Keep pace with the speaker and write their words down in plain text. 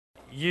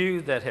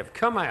you that have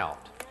come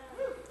out,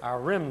 our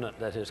remnant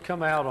that has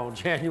come out on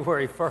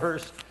January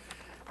 1st.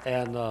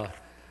 And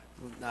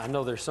I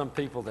know there's some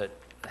people that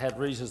had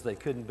reasons they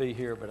couldn't be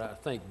here, but I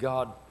thank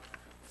God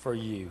for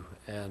you.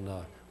 And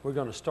we're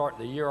going to start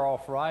the year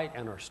off right,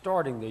 and are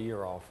starting the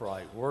year off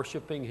right,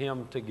 worshiping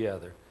Him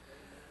together.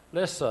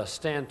 Let's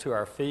stand to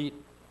our feet,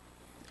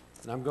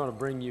 and I'm going to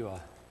bring you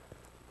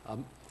a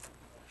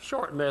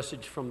short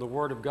message from the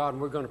Word of God,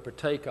 and we're going to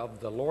partake of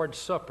the Lord's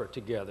Supper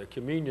together,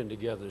 communion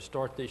together, to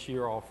start this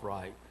year off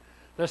right.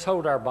 Let's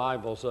hold our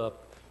Bibles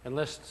up, and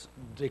let's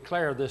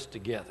declare this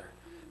together.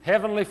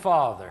 Heavenly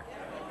Father,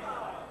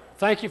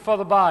 thank you for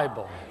the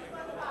Bible.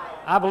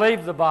 I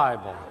believe the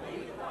Bible.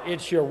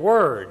 It's your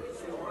Word.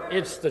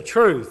 It's the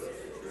truth.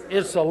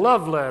 It's a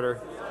love letter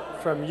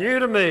from you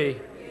to me.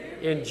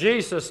 In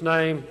Jesus'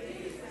 name,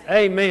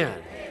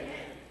 amen.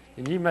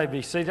 And you may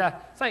be seated. I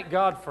thank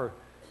God for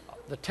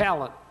the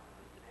talent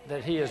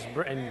that He is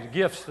and the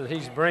gifts that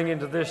He's bringing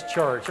to this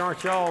church.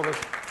 Aren't y'all?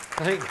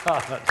 Thank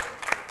God.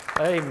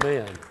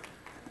 Amen.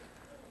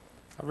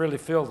 I really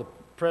feel the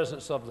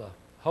presence of the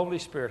Holy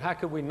Spirit. How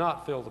could we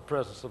not feel the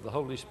presence of the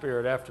Holy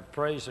Spirit after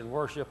praise and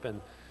worship and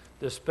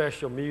this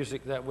special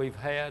music that we've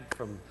had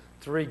from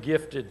three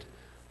gifted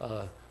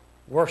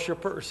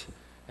worshipers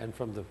and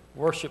from the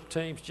worship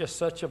teams? Just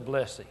such a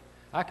blessing.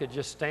 I could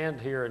just stand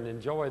here and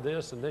enjoy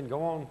this and then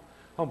go on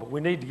home, but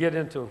we're going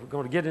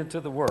to get into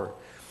the Word.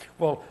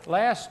 Well,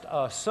 last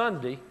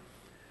Sunday,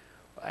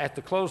 at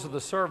the close of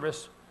the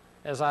service,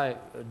 as I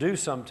do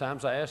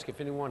sometimes, I asked if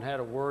anyone had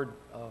a word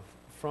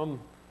from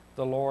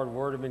the Lord,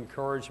 word of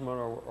encouragement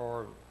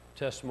or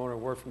testimony or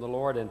word from the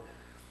Lord. And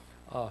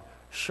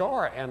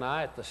Shar and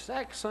I, at the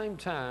exact same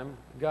time,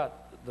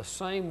 got the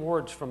same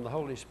words from the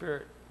Holy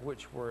Spirit,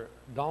 which were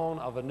dawn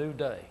of a new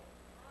day.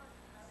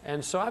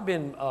 And so I've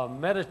been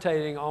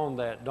meditating on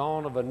that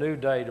dawn of a new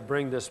day to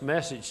bring this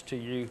message to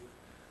you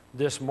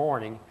this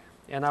morning.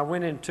 And I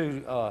went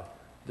into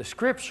the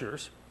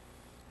Scriptures.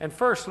 And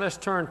first, let's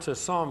turn to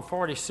Psalm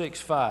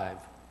 46:5.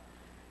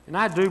 And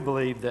I do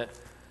believe that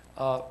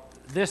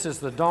this is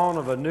the dawn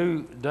of a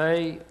new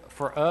day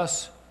for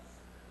us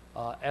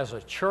as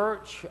a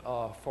church,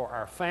 for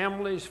our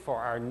families, for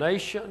our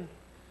nation.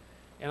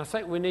 And I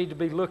think we need to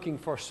be looking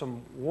for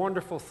some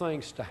wonderful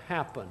things to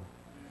happen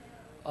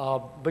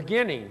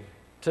beginning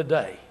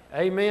today.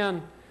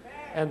 Amen?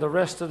 And the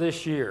rest of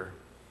this year.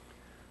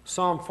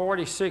 Psalm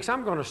 46,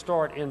 I'm going to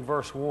start in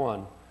verse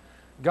 1.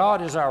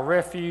 God is our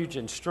refuge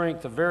and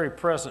strength, a very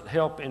present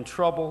help in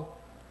trouble.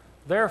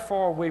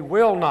 Therefore we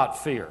will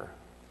not fear,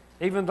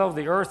 even though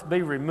the earth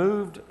be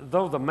removed,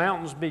 though the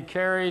mountains be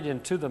carried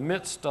into the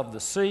midst of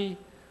the sea,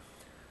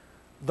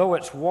 though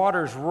its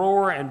waters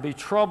roar and be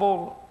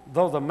troubled,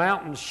 though the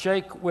mountains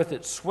shake with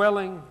its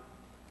swelling.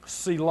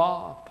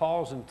 Selah,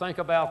 pause and think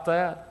about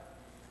that.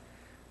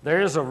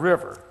 There is a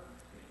river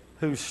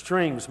whose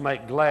streams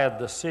make glad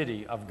the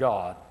city of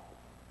God,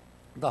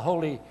 the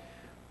holy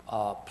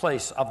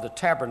place of the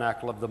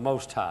tabernacle of the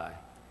Most High.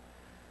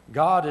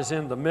 God is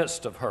in the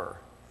midst of her.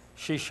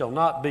 She shall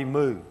not be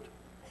moved.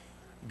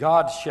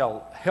 God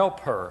shall help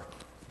her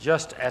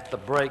just at the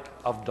break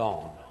of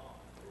dawn.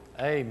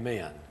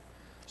 Amen.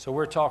 So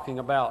we're talking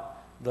about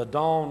the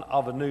dawn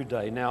of a new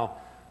day. Now,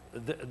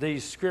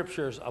 these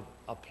scriptures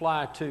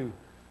apply to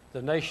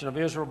the nation of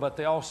Israel, but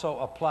they also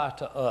apply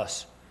to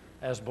us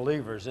as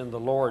believers in the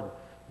Lord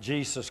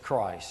Jesus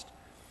Christ.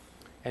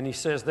 And he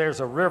says, there's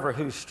a river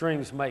whose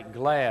streams make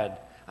glad.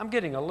 I'm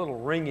getting a little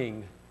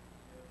ringing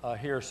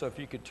here, so if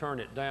you could turn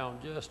it down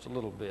just a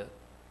little bit.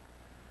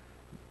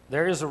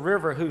 There is a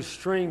river whose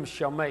streams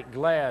shall make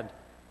glad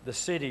the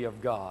city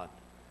of God,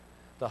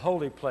 the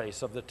holy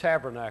place of the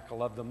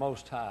tabernacle of the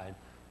Most High.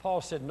 Paul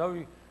said,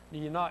 no,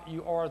 you're not.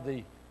 You are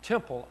the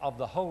temple of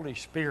the Holy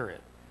Spirit.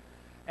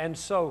 And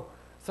so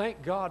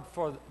thank God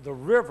for the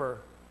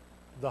river,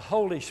 the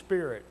Holy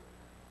Spirit,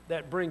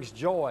 that brings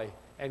joy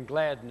and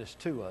gladness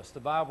to us. The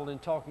Bible, in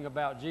talking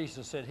about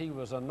Jesus, said he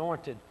was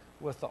anointed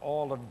with the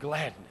oil of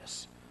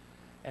gladness.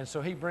 And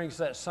so he brings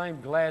that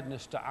same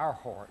gladness to our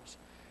hearts.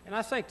 And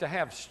I think to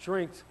have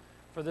strength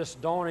for this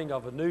dawning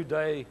of a new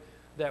day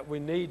that we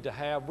need to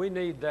have, we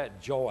need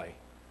that joy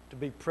to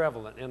be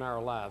prevalent in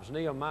our lives.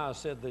 Nehemiah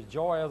said, the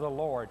joy of the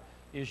Lord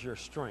is your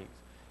strength.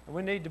 And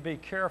we need to be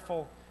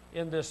careful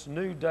in this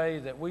new day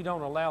that we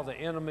don't allow the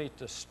enemy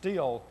to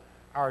steal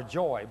our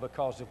joy,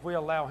 because if we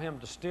allow him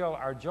to steal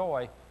our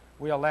joy,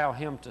 we allow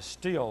him to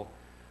steal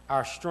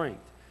our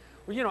strength.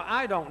 Well, you know,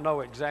 I don't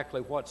know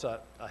exactly what's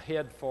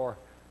ahead for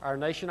our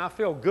nation. I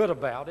feel good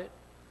about it.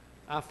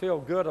 I feel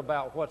good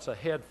about what's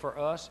ahead for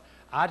us.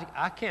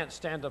 I can't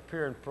stand up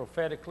here and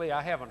prophetically,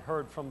 I haven't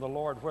heard from the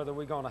Lord whether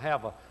we're going to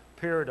have a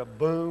period of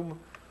boom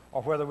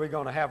or whether we're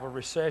going to have a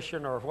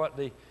recession or what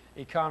the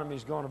economy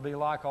is going to be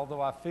like,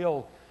 although I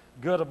feel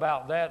good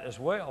about that as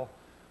well.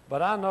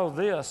 But I know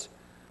this,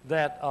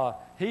 that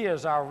He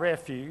is our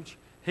refuge.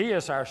 He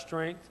is our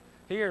strength.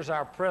 He is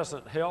our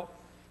present help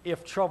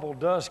if trouble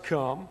does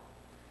come,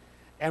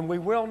 and we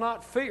will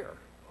not fear.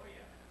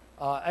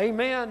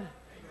 Amen.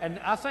 And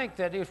I think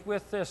that if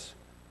with this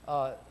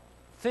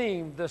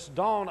theme, this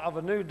dawn of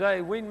a new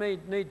day, we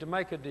need to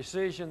make a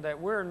decision that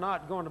we're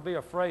not going to be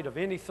afraid of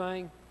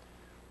anything.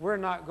 We're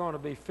not going to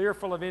be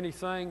fearful of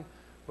anything,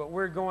 but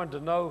we're going to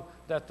know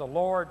that the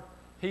Lord,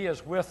 He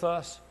is with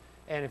us,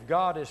 and if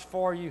God is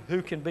for you,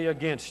 who can be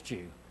against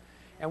you?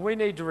 And we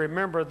need to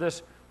remember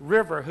this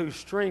river whose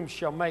streams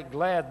shall make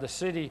glad the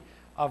city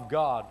of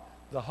God,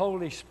 the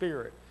Holy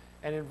Spirit,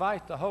 and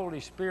invite the Holy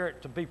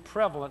Spirit to be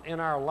prevalent in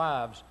our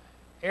lives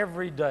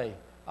every day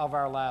of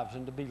our lives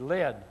and to be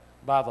led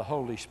by the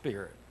Holy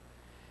Spirit.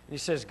 And he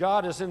says,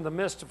 God is in the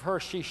midst of her,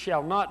 she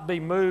shall not be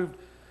moved.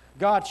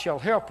 God shall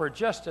help her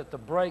just at the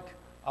break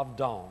of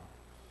dawn.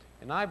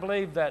 And I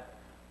believe that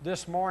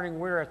this morning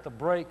we're at the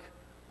break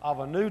of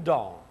a new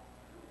dawn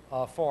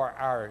for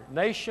our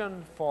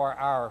nation, for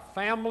our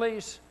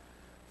families,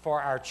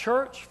 for our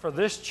church, for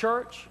this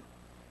church,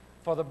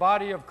 for the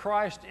body of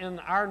Christ in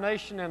our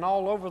nation and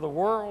all over the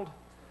world.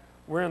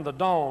 We're in the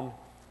dawn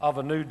of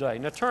a new day.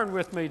 Now turn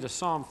with me to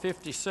Psalm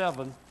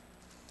 57,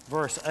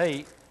 verse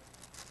 8.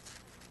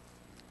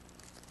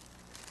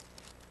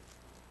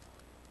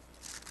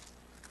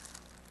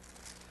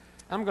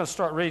 I'm going to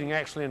start reading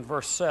actually in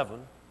verse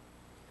 7.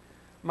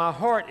 My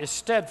heart is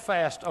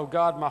steadfast, O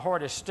God, my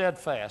heart is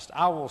steadfast.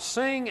 I will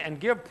sing and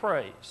give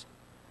praise.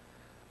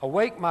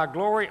 Awake my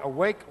glory,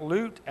 awake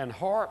lute and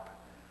harp.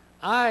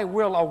 I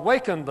will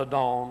awaken the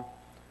dawn.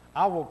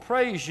 I will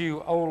praise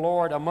you, O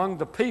Lord, among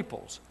the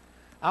peoples.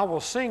 I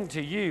will sing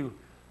to you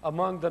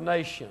among the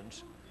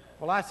nations.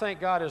 Well, I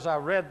thank God as I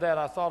read that,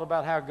 I thought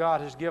about how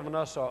God has given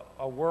us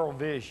a world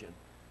vision.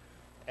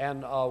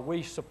 And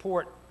we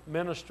support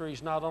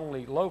ministries not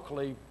only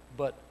locally,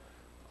 but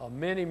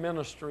many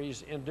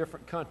ministries in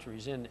different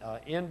countries, in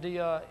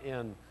India,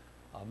 in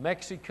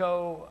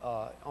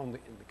Mexico, in the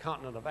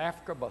continent of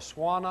Africa,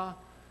 Botswana,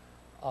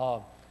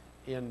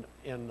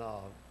 in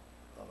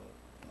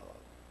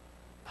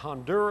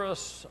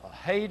Honduras,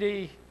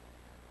 Haiti,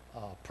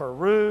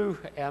 Peru,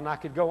 and I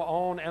could go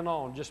on and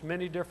on, just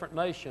many different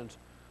nations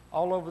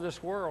all over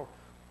this world.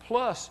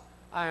 Plus,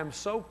 I am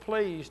so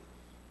pleased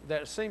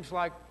that it seems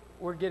like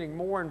we're getting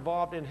more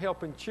involved in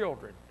helping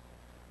children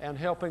and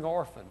helping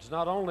orphans.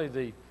 Not only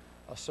the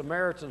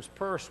Samaritan's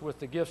Purse with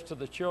the gifts to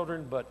the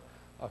children, but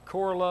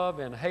Core Love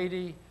in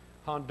Haiti,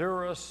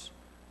 Honduras,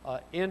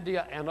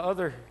 India, and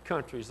other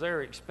countries.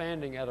 They're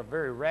expanding at a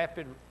very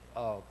rapid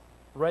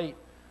rate,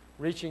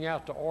 reaching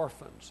out to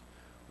orphans.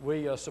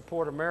 We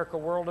support America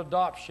World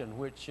Adoption,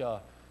 which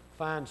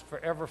finds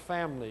forever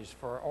families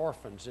for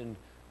orphans in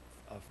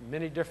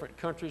many different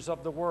countries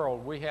of the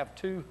world. We have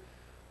two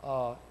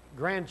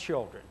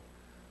grandchildren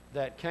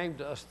that came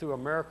to us through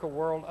America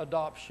World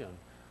Adoption,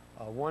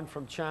 one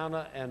from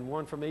China and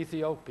one from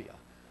Ethiopia.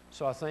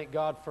 So I thank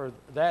God for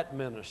that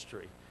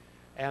ministry.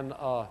 And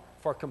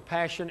for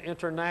Compassion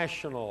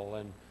International,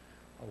 and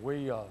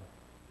we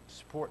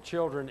support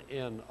children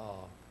in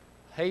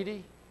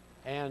Haiti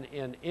and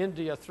in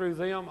India through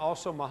them.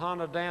 Also,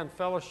 Mahanadan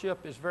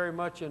Fellowship is very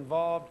much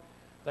involved.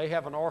 They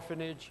have an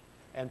orphanage,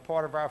 and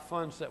part of our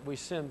funds that we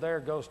send there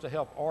goes to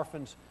help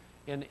orphans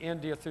in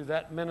India through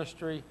that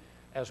ministry.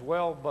 As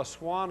well,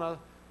 Botswana,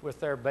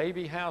 with their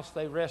baby house,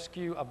 they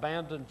rescue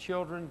abandoned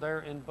children there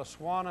in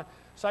Botswana.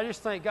 So I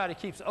just thank God He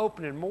keeps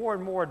opening more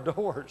and more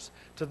doors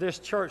to this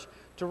church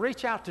to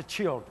reach out to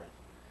children.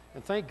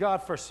 And thank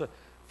God for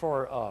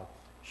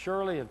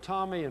Shirley and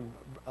Tommy and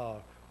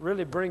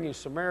really bringing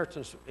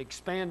Samaritan's,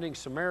 expanding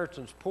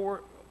Samaritan's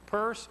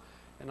Purse.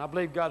 And I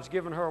believe God's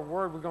given her a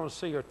word. We're going to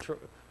see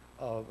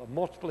a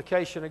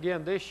multiplication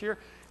again this year.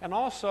 And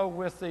also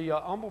with the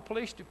Humble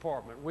Police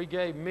Department, we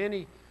gave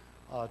many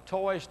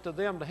toys to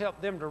them to help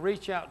them to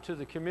reach out to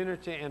the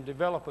community and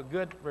develop a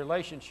good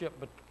relationship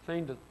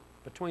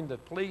between the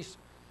police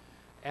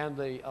and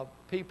the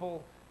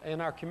people in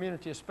our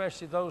community,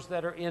 especially those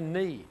that are in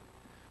need.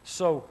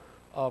 So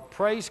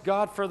praise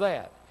God for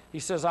that. He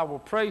says, I will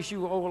praise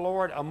you, O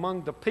Lord,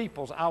 among the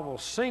peoples. I will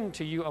sing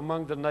to you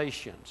among the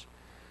nations.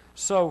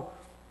 So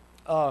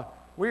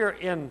we are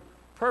in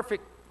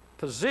perfect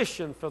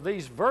position for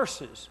these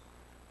verses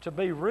to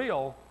be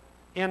real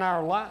in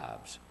our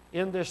lives,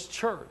 in this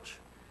church.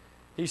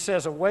 He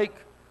says, awake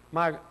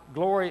my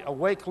glory,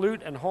 awake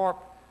lute and harp,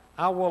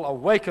 I will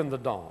awaken the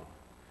dawn.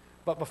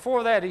 But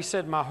before that, he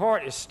said, my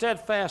heart is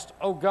steadfast,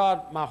 O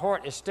God, my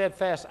heart is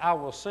steadfast, I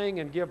will sing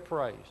and give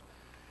praise.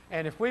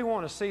 And if we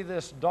want to see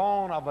this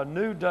dawn of a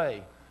new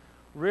day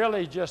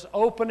really just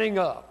opening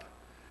up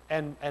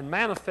and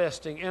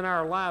manifesting in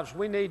our lives,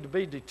 we need to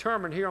be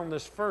determined here on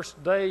this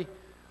first day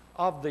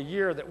of the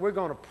year that we're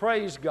going to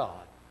praise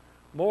God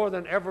more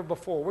than ever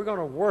before. We're going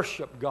to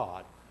worship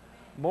God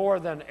more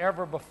than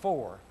ever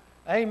before.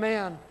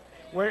 Amen.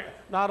 We're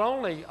not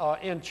only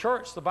in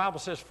church, the Bible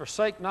says,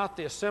 forsake not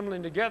the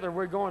assembling together.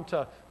 We're going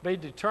to be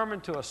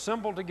determined to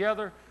assemble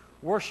together,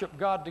 worship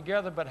God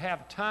together, but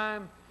have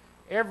time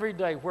every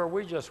day where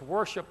we just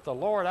worship the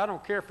Lord. I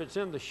don't care if it's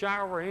in the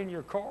shower, in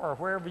your car, or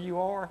wherever you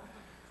are.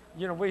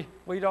 You know,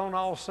 we don't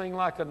all sing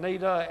like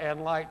Anita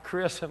and like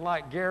Chris and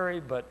like Gary,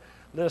 but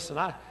listen,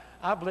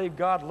 I believe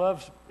God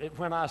loves it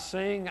when I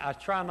sing. I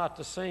try not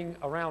to sing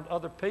around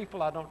other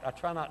people. I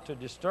try not to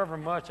disturb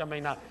them much.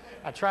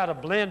 I try to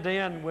blend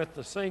in with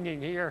the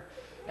singing here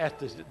at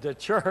the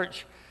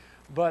church.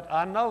 But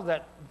I know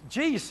that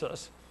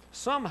Jesus,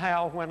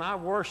 somehow when I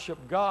worship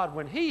God,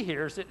 when He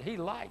hears it, He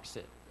likes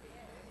it.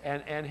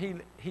 And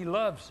he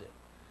loves it.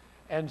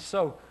 And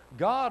so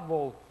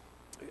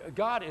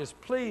God is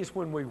pleased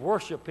when we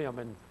worship Him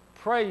and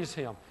praise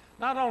Him,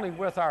 not only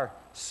with our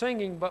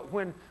singing, but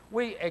when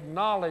we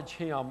acknowledge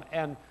Him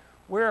and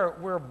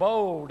we're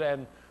bold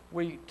and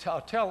we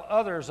tell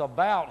others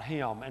about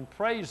Him and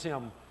praise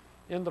Him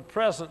in the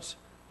presence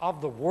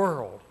of the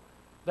world.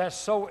 That's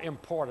so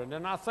important.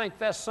 And I think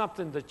that's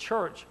something the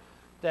church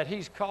that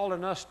He's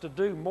calling us to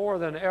do more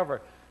than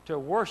ever, to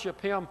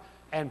worship Him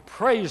and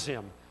praise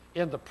Him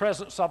in the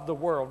presence of the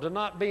world, to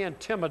not be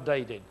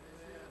intimidated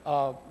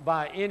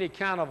by any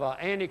kind of an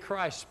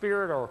antichrist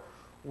spirit or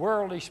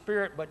worldly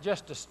spirit, but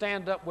just to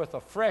stand up with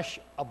a fresh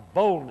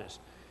boldness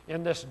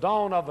in this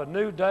dawn of a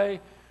new day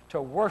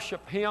to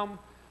worship Him,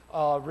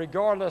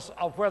 regardless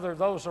of whether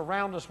those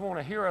around us want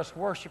to hear us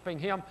worshiping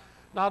Him,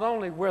 not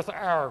only with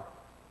our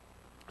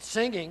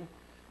singing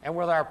and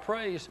with our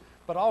praise,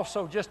 but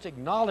also just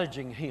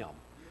acknowledging Him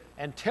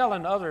and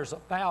telling others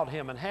about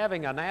Him and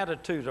having an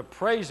attitude of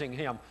praising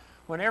Him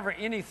whenever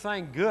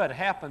anything good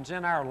happens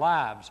in our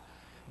lives,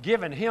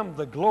 giving Him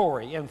the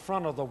glory in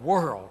front of the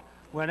world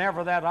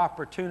whenever that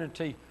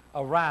opportunity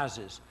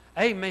arises.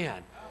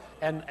 Amen.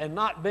 And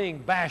not being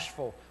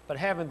bashful, but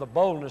having the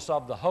boldness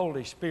of the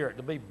Holy Spirit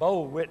to be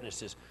bold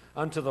witnesses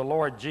unto the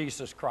Lord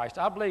Jesus Christ.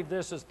 I believe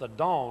this is the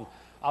dawn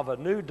of a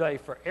new day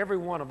for every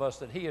one of us,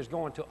 that He is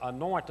going to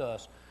anoint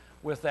us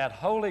with that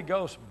Holy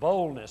Ghost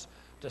boldness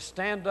to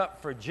stand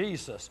up for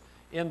Jesus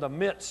in the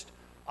midst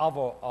of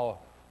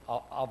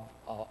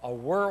a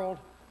world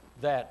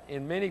that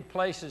in many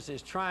places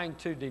is trying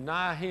to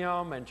deny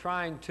Him and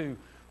trying to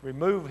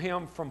remove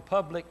Him from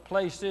public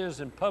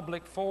places and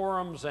public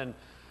forums and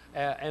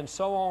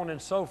so on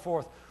and so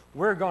forth.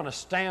 We're going to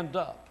stand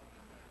up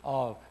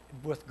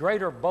with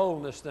greater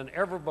boldness than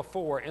ever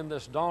before in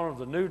this dawn of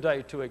the new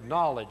day to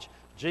acknowledge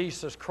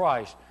Jesus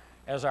Christ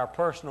as our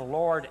personal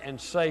Lord and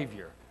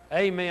Savior.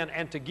 Amen.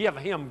 And to give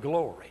Him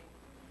glory.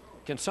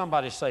 Can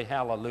somebody say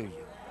hallelujah?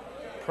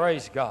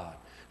 Praise God.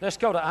 Let's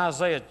go to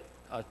Isaiah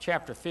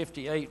chapter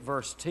 58,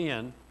 verse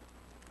 10.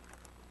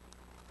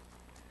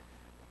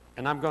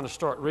 And I'm going to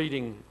start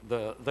reading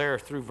there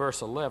through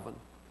verse 11.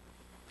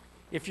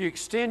 If you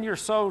extend your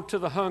soul to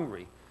the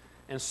hungry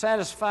and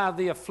satisfy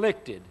the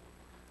afflicted,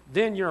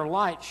 then your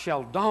light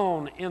shall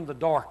dawn in the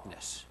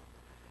darkness,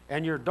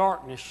 and your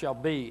darkness shall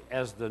be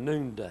as the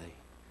noonday.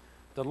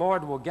 The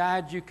Lord will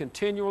guide you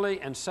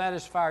continually and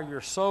satisfy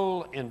your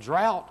soul in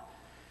drought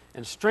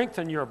and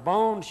strengthen your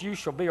bones. You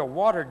shall be a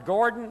watered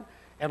garden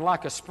and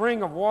like a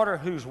spring of water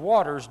whose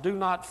waters do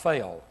not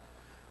fail.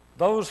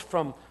 Those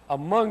from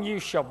among you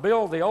shall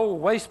build the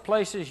old waste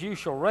places. You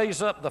shall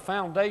raise up the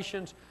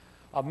foundations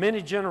of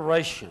many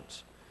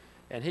generations.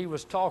 And he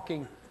was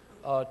talking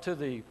to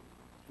the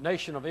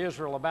nation of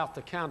Israel about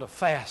the kind of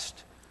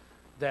fast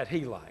that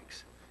he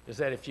likes. Is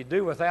that if you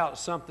do without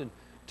something,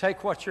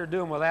 take what you're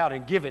doing without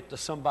and give it to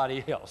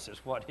somebody else, is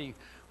what he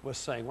was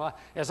saying. Well,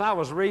 as I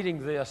was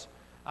reading this,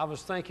 I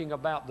was thinking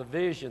about the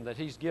vision that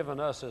He's given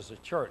us as a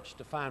church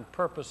to find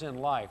purpose in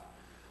life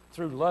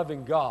through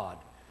loving God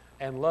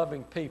and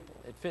loving people.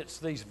 It fits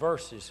these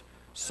verses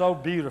so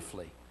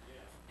beautifully.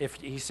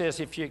 He says,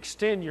 if you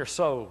extend your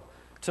soul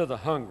to the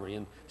hungry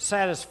and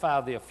satisfy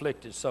the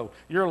afflicted, so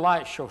your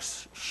light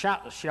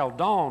shall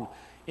dawn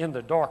in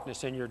the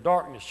darkness, and your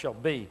darkness shall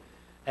be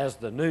as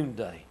the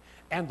noonday.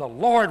 And the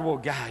Lord will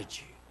guide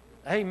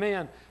you.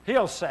 Amen.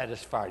 He'll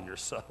satisfy your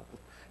soul.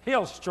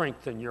 He'll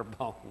strengthen your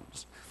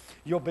bones.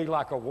 You'll be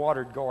like a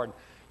watered garden.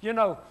 You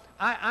know,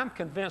 I'm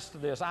convinced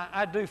of this.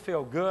 I do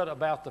feel good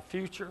about the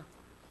future,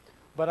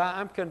 but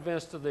I'm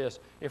convinced of this.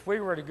 If we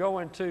were to go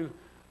into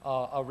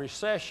a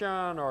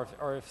recession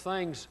or if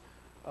things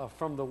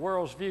from the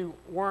world's view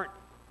weren't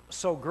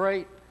so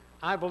great,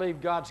 I believe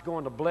God's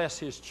going to bless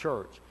His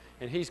church,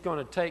 and He's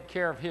going to take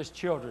care of His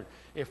children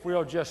if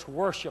we'll just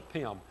worship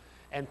Him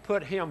and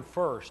put Him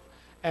first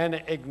and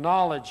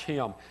acknowledge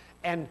Him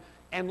and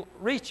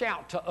reach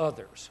out to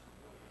others.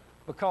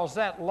 Because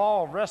that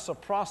law of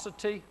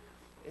reciprocity,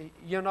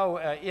 you know,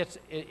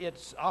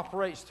 it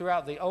operates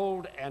throughout the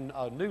Old and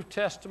New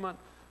Testament.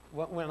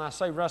 When I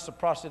say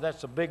reciprocity,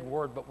 that's a big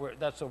word, but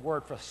that's a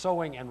word for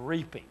sowing and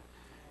reaping.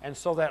 And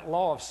so that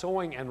law of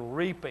sowing and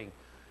reaping,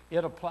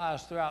 it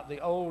applies throughout the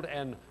Old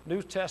and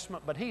New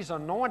Testament. But He's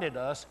anointed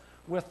us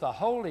with the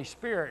Holy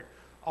Spirit.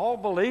 All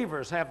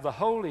believers have the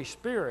Holy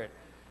Spirit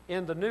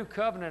in the New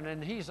Covenant,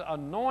 and He's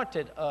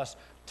anointed us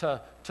to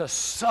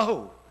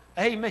sow.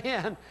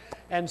 Amen.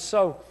 And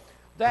so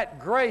that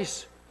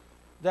grace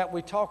that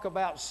we talk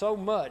about so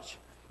much,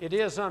 it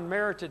is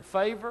unmerited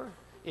favor.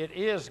 It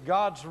is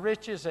God's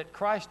riches at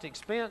Christ's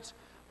expense,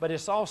 but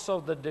it's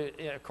also,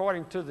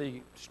 according to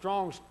the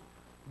Strong's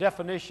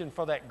definition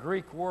for that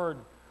Greek word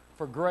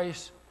for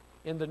grace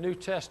in the New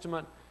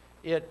Testament,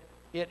 it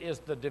It is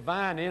the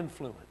divine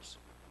influence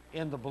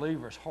in the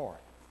believer's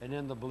heart and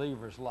in the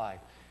believer's life.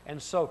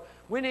 And so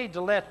we need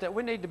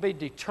to be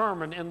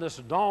determined in this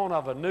dawn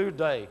of a new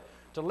day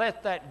to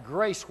let that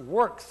grace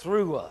work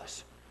through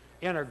us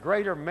in a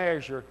greater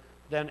measure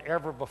than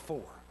ever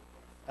before.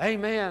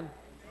 Amen.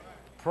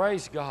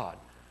 Praise God.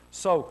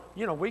 So,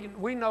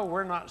 we know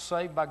we're not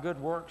saved by good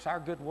works.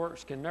 Our good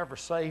works can never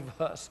save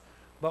us.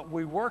 But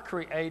we were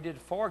created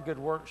for good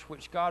works,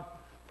 which God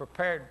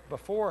prepared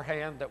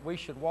beforehand that we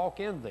should walk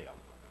in them.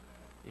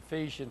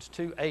 Ephesians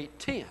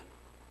 2:8-10.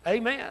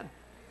 Amen.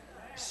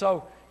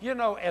 So,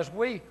 as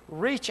we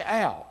reach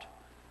out,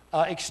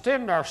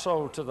 extend our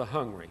soul to the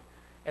hungry,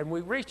 and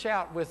we reach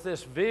out with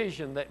this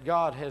vision that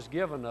God has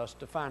given us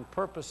to find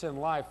purpose in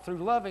life through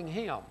loving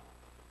Him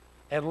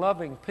and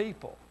loving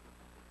people,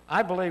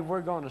 I believe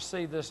we're going to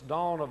see this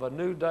dawn of a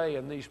new day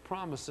and these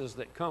promises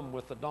that come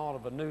with the dawn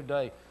of a new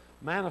day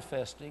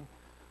manifesting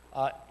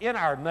in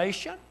our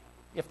nation.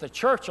 If the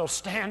church will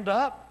stand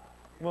up,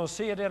 we'll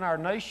see it in our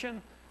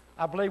nation.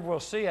 I believe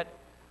we'll see it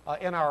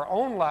in our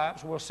own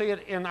lives. We'll see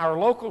it in our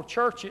local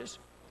churches,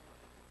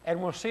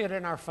 and we'll see it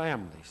in our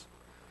families.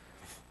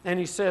 And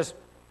he says,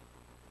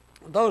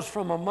 those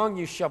from among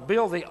you shall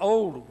build the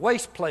old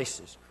waste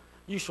places.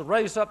 You shall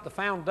raise up the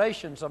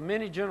foundations of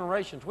many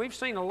generations. We've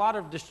seen a lot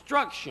of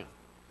destruction.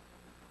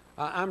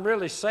 I'm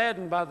really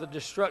saddened by the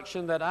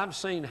destruction that I've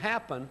seen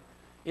happen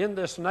in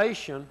this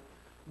nation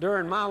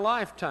during my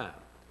lifetime.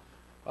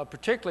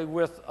 Particularly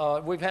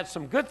we've had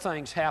some good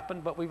things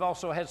happen, but we've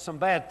also had some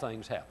bad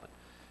things happen.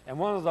 And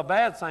one of the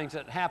bad things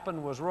that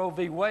happened was Roe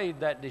v. Wade,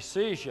 that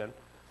decision,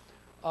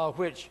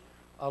 which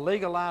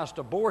legalized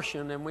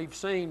abortion, and we've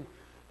seen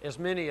as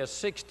many as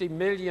 60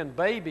 million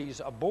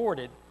babies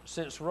aborted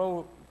since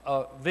Roe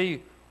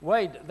v.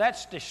 Wade.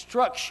 That's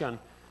destruction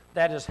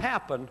that has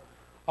happened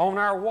on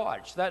our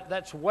watch.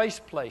 That's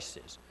waste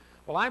places.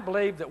 Well, I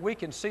believe that we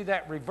can see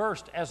that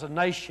reversed as a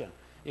nation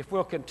if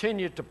we'll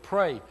continue to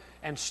pray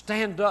and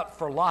stand up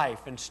for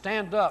life and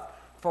stand up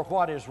for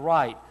what is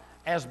right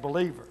as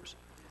believers,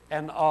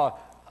 and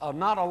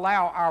not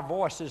allow our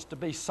voices to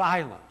be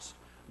silenced,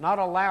 not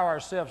allow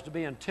ourselves to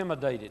be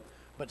intimidated,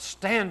 but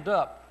stand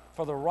up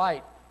for the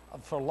right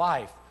for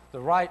life, the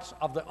rights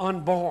of the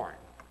unborn.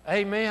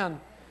 Amen.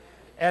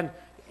 And,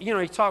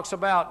 he talks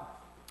about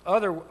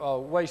other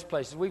waste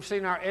places. We've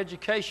seen our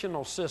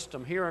educational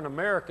system here in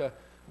America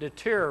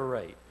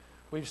deteriorate.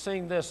 We've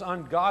seen this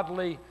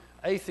ungodly,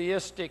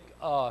 atheistic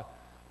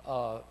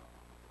lie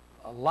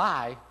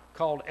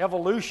called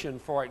evolution,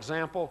 for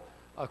example,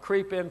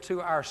 creep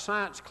into our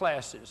science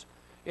classes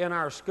in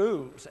our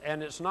schools.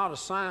 And it's not a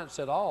science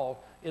at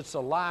all. It's a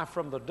lie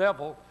from the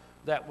devil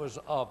that was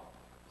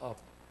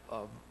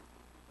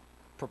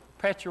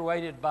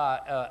perpetuated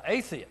by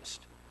atheists.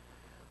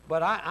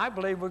 But I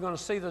believe we're going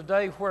to see the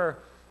day where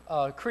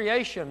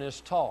creation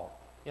is taught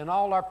in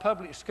all our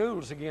public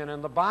schools again,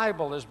 and the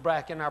Bible is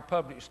back in our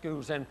public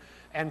schools,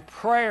 and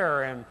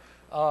prayer, and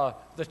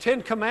the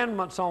Ten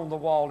Commandments on the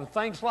wall, and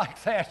things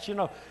like that,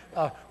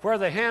 where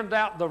they hand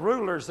out the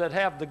rulers that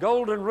have the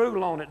golden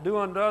rule on it, do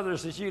unto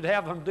others as you'd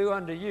have them do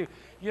unto you.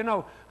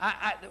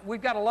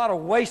 We've got a lot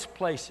of waste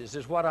places,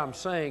 is what I'm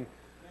saying,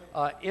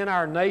 in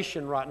our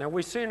nation right now.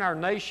 We've seen our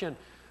nation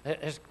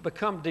has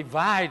become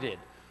divided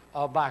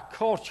by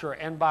culture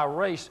and by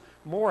race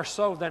more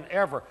so than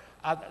ever.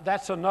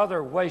 That's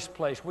another waste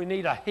place. We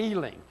need a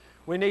healing.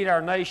 We need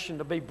our nation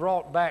to be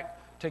brought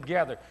back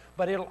together.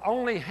 But it'll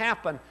only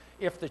happen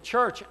if the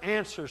church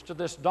answers to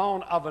this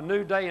dawn of a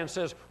new day and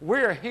says,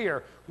 we're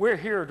here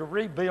to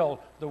rebuild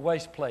the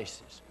waste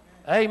places.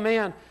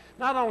 Amen.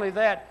 Not only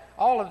that,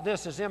 all of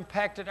this has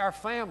impacted our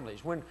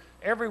families. When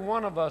every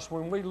one of us,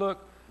 when we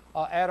look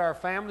at our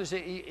families,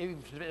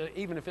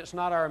 even if it's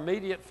not our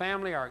immediate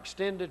family, our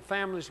extended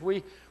families,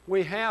 we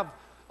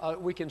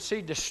can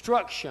see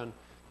destruction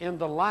in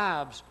the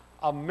lives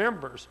of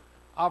members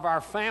of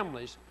our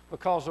families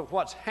because of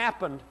what's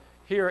happened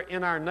here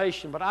in our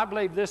nation. But I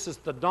believe this is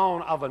the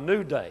dawn of a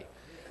new day,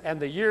 and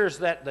the years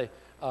that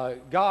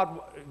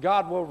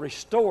God will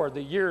restore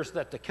the years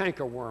that the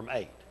cankerworm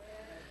ate.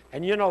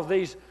 And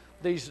these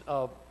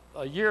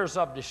years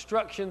of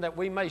destruction that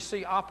we may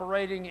see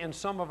operating in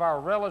some of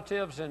our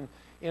relatives and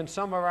in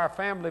some of our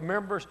family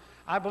members,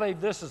 I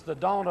believe this is the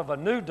dawn of a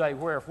new day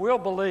where if we'll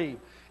believe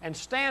and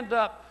stand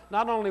up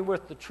not only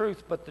with the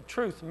truth, but the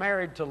truth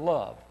married to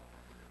love,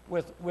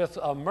 with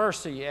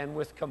mercy and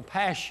with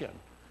compassion,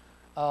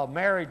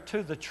 married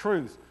to the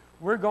truth,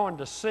 we're going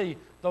to see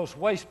those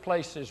waste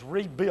places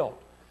rebuilt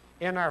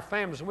in our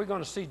families. We're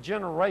going to see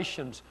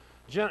generations,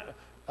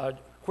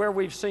 where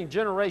we've seen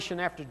generation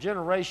after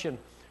generation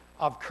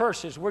of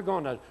curses, we're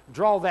going to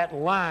draw that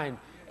line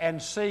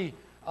and see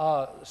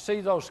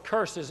those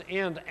curses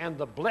end and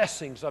the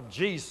blessings of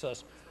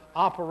Jesus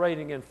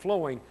operating and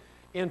flowing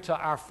into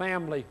our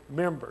family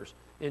members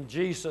in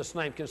Jesus'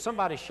 name. Can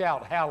somebody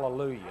shout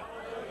hallelujah?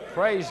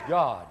 Praise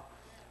God.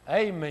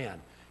 Amen.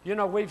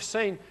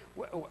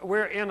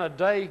 We're in a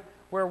day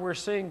where we're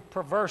seeing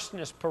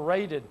perverseness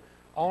paraded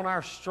on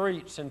our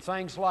streets and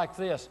things like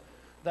this.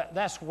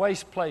 That's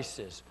waste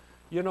places.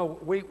 You know,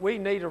 we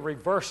need a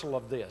reversal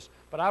of this.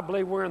 But I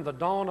believe we're in the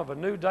dawn of a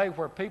new day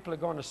where people are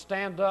going to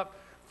stand up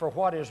for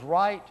what is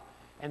right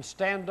and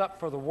stand up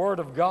for the Word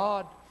of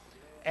God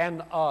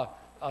and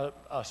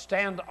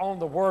stand on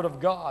the Word of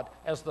God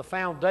as the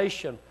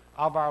foundation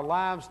of our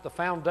lives, the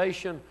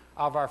foundation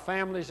of our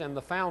families, and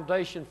the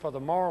foundation for the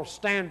moral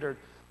standard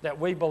that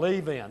we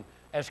believe in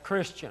as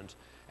Christians.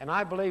 And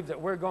I believe that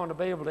we're going to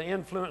be able to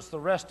influence the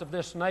rest of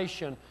this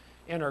nation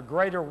in a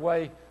greater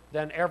way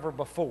than ever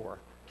before.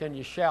 Can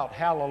you shout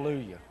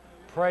hallelujah?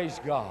 Praise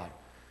God.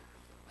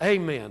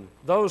 Amen.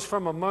 Those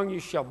from among you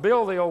shall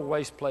build the old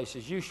waste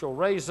places. You shall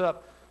raise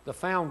up the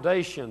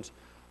foundations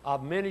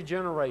of many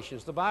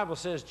generations. The Bible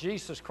says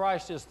Jesus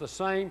Christ is the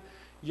same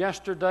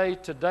yesterday,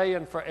 today,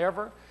 and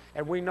forever.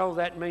 And we know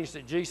that means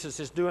that Jesus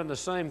is doing the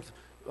same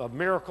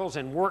miracles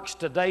and works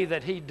today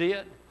that He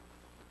did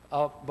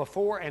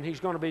before, and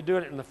He's going to be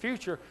doing it in the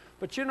future.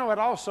 But you know, it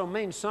also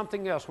means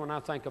something else when I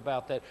think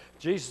about that.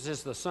 Jesus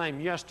is the same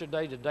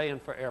yesterday, today,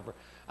 and forever.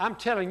 I'm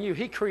telling you,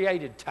 He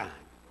created time.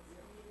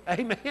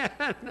 Amen.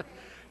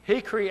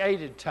 He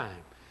created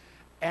time.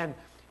 And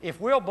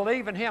if we'll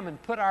believe in Him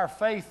and put our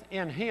faith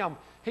in Him,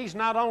 He's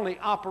not only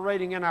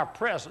operating in our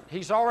present,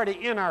 He's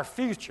already in our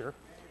future,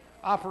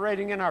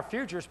 operating in our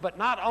futures, but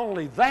not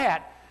only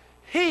that,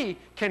 He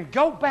can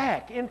go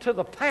back into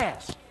the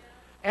past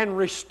and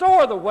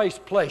restore the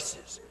waste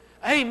places.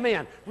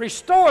 Amen.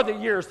 Restore the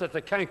years that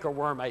the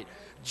cankerworm ate.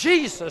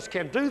 Jesus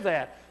can do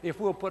that if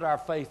we'll put our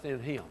faith in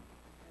Him.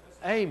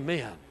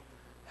 Amen.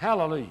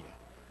 Hallelujah.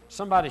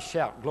 Somebody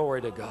shout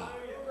glory to God.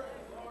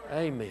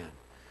 Amen.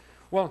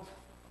 Well,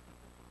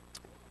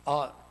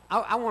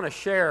 I want to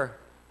share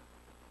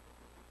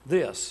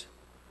this,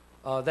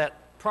 that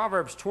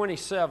Proverbs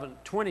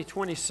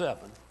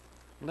 20:27.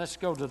 Let's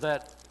go to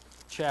that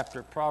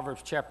chapter,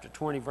 Proverbs chapter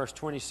 20, verse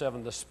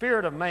 27. The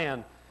spirit of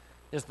man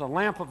is the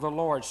lamp of the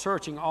Lord,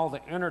 searching all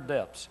the inner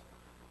depths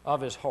of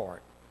his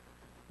heart.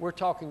 We're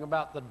talking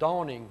about the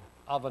dawning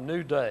of a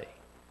new day.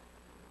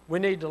 We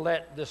need to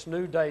let this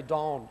new day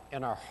dawn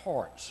in our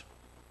hearts.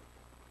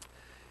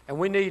 And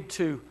we need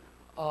to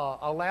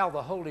allow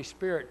the Holy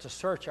Spirit to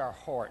search our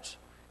hearts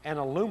and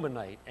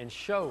illuminate and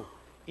show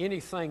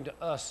anything to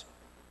us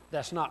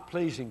that's not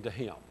pleasing to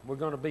Him. We're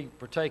going to be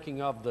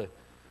partaking of the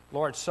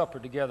Lord's Supper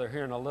together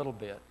here in a little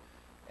bit.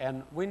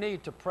 And we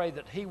need to pray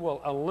that He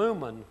will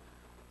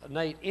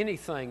illuminate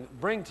anything,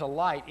 bring to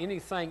light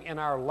anything in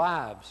our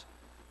lives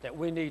that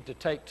we need to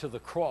take to the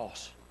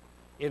cross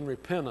in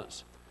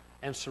repentance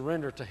and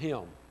surrender to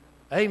Him.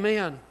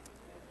 Amen.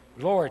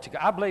 Glory to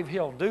God. I believe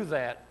He'll do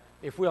that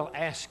if we'll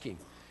ask Him.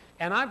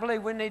 And I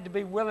believe we need to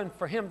be willing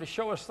for Him to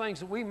show us things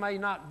that we may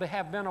not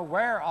have been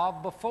aware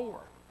of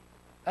before.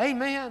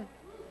 Amen.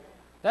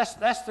 That's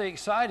the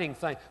exciting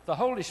thing. The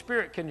Holy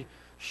Spirit can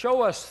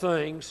show us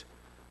things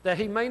that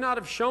He may not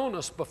have shown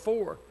us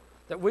before,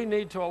 that we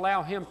need to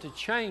allow Him to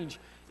change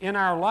in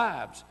our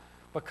lives,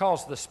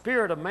 because the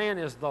spirit of man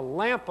is the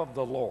lamp of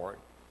the Lord,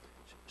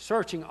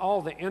 searching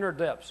all the inner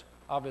depths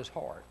of his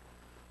heart.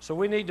 So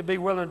we need to be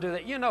willing to do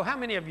that. You know, how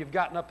many of you have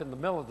gotten up in the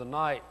middle of the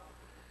night?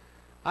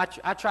 I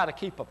try to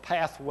keep a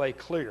pathway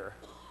clear.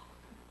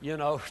 You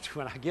know,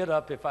 when I get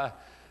up, if I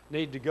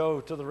need to go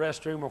to the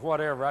restroom or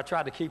whatever, I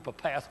try to keep a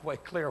pathway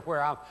clear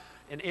where I'm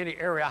in any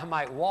area I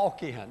might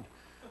walk in.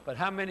 But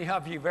how many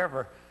of you have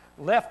ever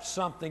left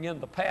something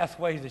in the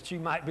pathway that you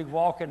might be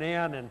walking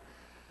in? And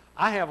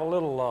I have a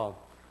little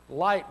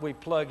light we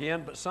plug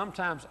in, but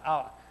sometimes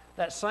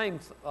that same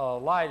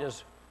light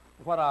is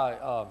what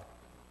I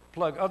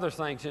plug other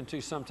things into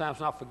sometimes,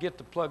 and I'll forget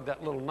to plug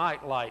that little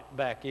night light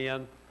back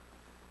in.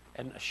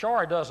 And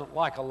Shar doesn't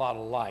like a lot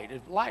of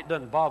light. Light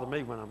doesn't bother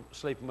me when I'm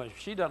sleeping much.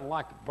 She doesn't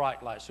like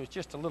bright light, so it's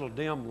just a little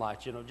dim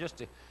light, you know,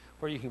 just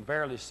where you can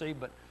barely see.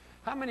 But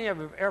how many of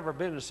you have ever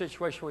been in a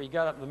situation where you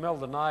got up in the middle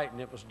of the night and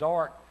it was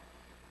dark,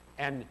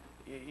 and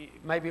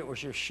maybe it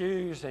was your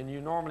shoes, and you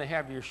normally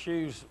have your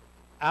shoes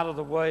out of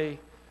the way,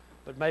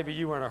 but maybe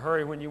you were in a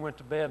hurry when you went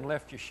to bed and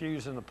left your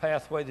shoes in the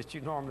pathway that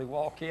you normally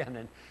walk in,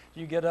 and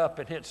you get up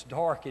and it's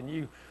dark and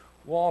you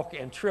walk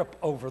and trip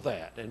over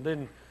that, and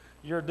then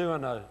you're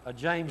doing a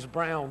James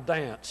Brown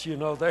dance, you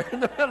know, there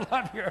in the middle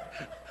of your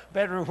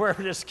bedroom where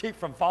you just keep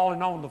from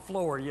falling on the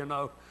floor, you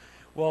know.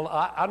 Well,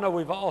 I know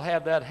we've all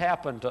had that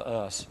happen to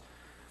us,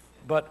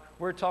 but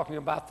we're talking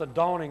about the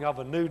dawning of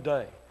a new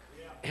day.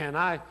 And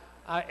I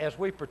as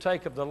we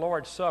partake of the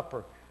Lord's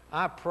Supper,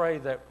 I pray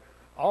that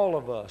all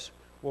of us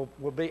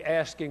will be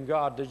asking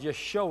God to just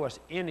show us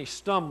any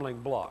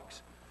stumbling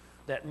blocks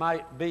that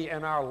might be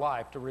in our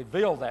life, to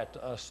reveal that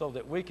to us so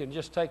that we can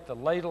just take the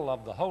ladle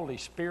of the Holy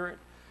Spirit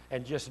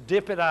and just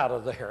dip it out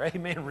of there.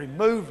 Amen.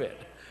 Remove it.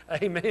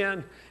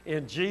 Amen.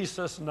 In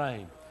Jesus'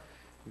 name.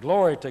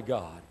 Glory to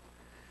God.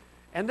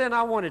 And then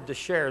I wanted to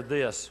share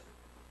this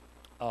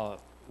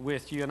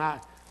with you. And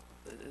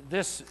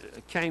this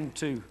came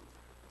to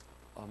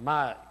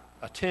my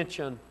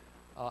attention.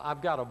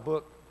 I've got a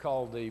book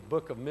called The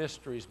Book of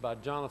Mysteries by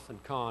Jonathan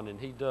Cahn, and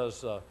he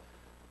does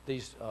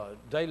these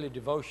daily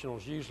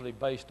devotionals usually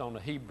based on a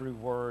Hebrew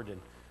word. And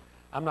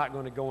I'm not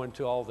going to go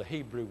into all the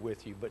Hebrew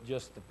with you, but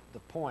just the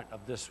point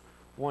of this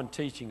one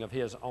teaching of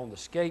his on the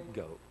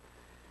scapegoat.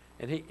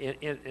 And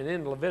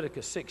in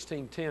Leviticus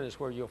 16:10 is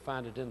where you'll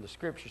find it in the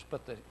scriptures.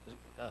 But the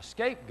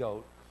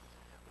scapegoat,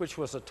 which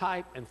was a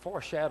type and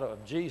foreshadow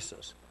of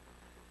Jesus,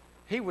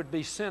 he would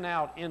be sent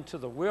out into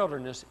the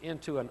wilderness,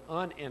 into an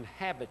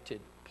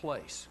uninhabited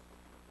place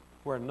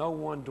where no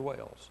one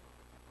dwells.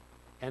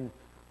 And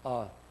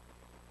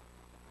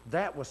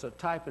that was a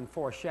type and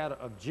foreshadow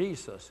of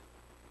Jesus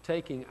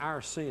taking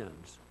our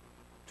sins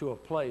to a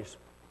place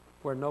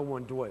where no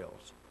one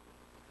dwells.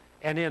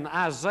 And in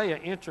Isaiah,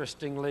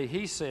 interestingly,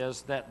 he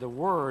says that the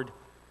word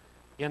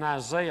in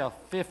Isaiah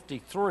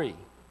 53,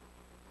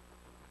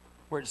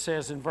 where it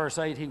says in verse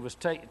 8, he was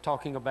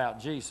talking about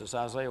Jesus.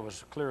 Isaiah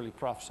was clearly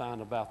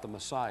prophesying about the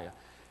Messiah.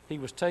 He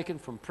was taken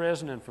from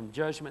prison and from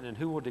judgment, and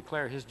who will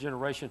declare his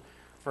generation?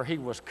 For he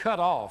was cut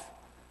off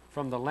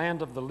from the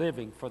land of the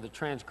living, for the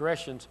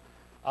transgressions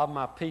of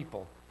my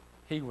people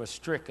he was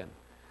stricken.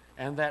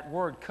 And that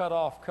word cut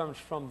off comes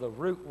from the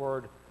root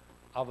word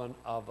of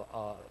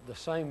the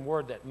same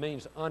word that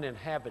means an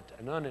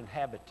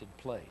uninhabited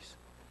place.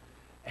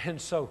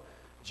 And so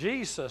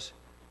Jesus,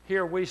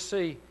 here we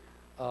see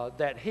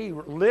that he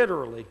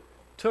literally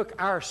took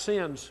our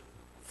sins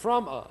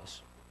from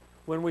us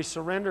when we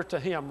surrender to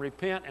him,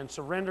 repent and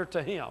surrender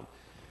to him.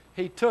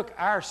 He took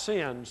our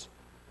sins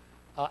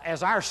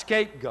as our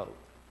scapegoat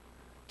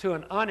to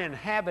an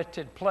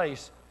uninhabited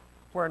place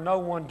where no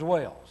one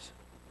dwells.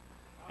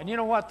 And you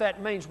know what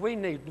that means? We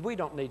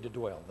don't need to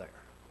dwell there.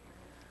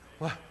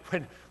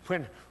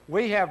 When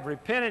we have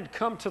repented,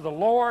 come to the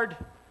Lord,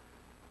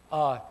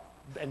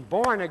 and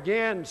born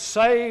again,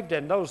 saved,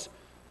 and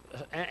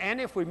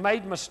if we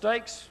made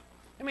mistakes,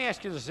 let me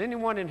ask you this: is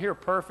anyone in here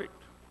perfect?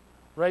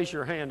 Raise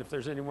your hand if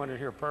there's anyone in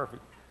here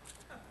perfect.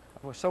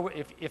 So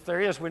if there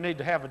is, we need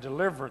to have a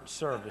deliverance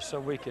service so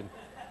we can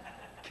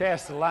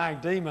cast the lying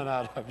demon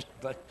out of you.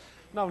 But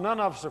no, none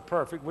of us are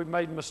perfect. We've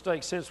made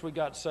mistakes since we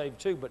got saved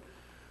too. But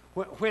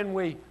when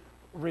we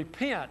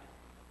repent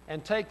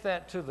and take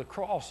that to the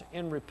cross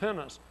in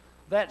repentance,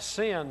 that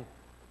sin,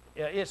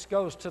 it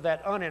goes to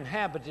that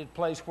uninhabited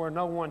place where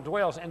no one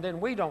dwells, and then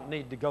we don't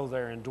need to go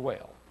there and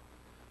dwell.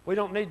 We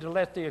don't need to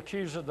let the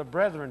accuser of the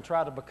brethren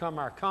try to become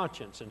our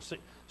conscience and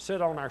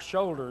sit on our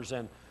shoulders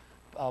and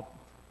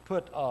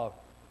put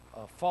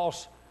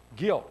false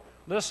guilt.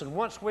 Listen,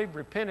 once we've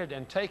repented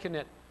and taken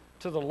it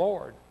to the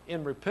Lord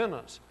in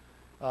repentance,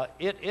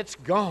 it's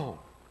gone.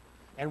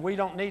 And we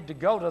don't need to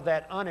go to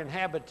that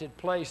uninhabited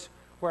place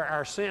where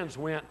our sins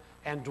went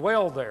and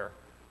dwell there,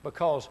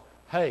 because,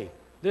 hey,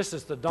 this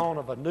is the dawn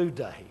of a new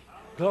day.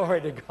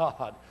 Glory to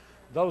God.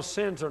 Those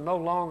sins are no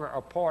longer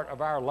a part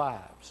of our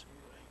lives.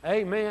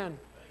 Amen.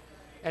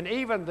 And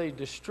even the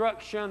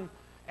destruction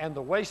and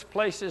the waste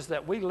places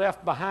that we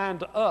left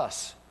behind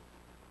us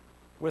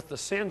with the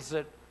sins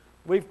that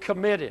we've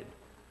committed,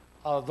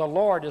 the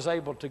Lord is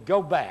able to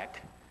go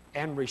back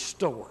and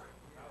restore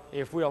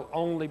if we'll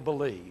only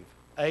believe.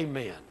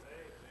 Amen.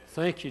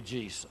 Thank you,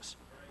 Jesus.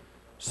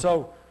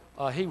 So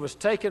he was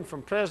taken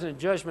from prison and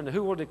judgment.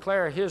 Who will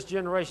declare his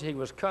generation? He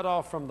was cut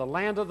off from the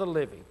land of the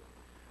living.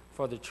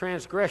 For the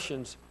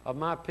transgressions of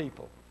my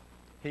people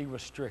he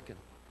was stricken.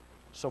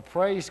 So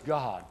praise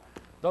God.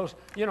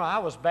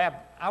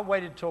 I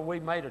waited till we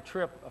made a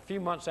trip. A few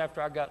months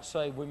after I got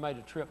saved, we made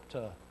a trip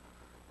to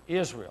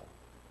Israel.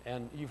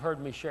 And you've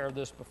heard me share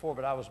this before,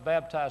 but I was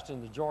baptized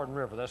in the Jordan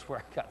River. That's where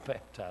I got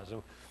baptized.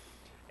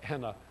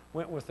 And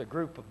went with a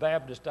group of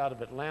Baptists out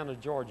of Atlanta,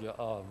 Georgia.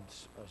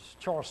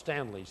 Charles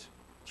Stanley's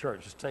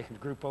church was taking a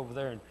group over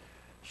there. And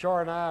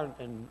Shar and I,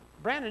 and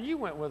Brandon, you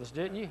went with us,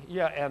 didn't you?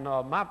 Yeah, and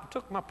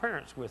took my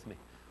parents with me,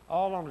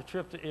 all on a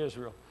trip to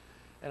Israel.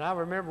 And I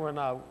remember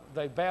when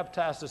they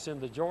baptized us in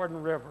the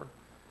Jordan River,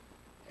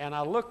 and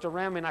I looked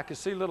around me and I could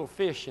see little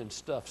fish and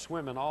stuff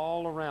swimming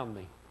all around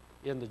me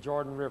in the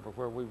Jordan River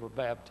where we were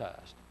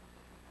baptized.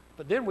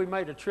 But then we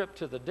made a trip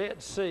to the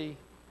Dead Sea,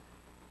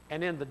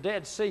 and in the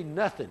Dead Sea,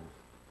 nothing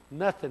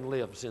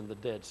lives in the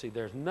Dead Sea.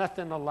 There's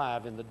nothing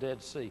alive in the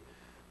Dead Sea.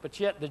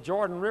 But yet the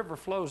Jordan River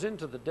flows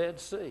into the Dead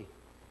Sea.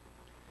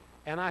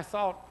 And I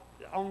thought,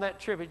 on that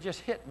trip, it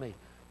just hit me.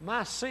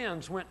 My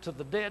sins went to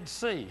the Dead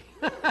Sea.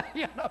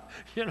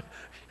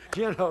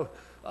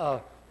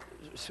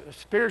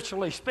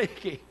 Spiritually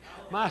speaking,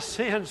 my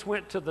sins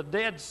went to the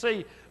Dead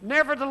Sea,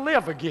 never to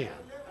live again.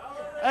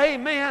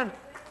 Amen.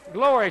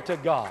 Glory to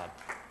God.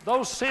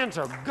 Those sins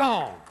are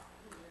gone.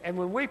 And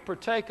when we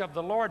partake of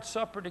the Lord's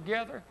Supper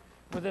together,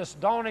 with this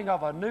dawning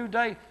of a new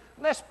day,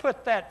 let's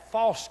put that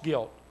false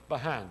guilt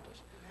behind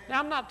us. Now,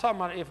 I'm not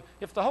talking about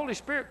if the Holy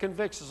Spirit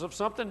convicts us of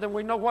something, then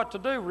we know what to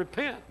do,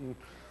 repent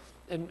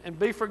and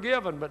be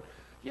forgiven. But,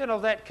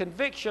 that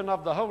conviction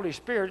of the Holy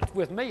Spirit,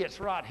 with me, it's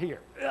right here.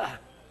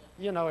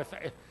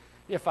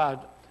 If I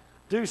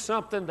do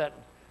something that,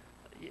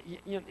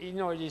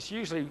 it's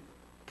usually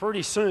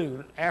pretty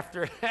soon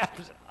after it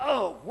happens,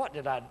 oh, what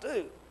did I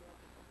do?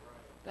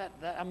 That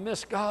I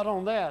missed God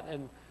on that.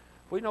 And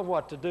we know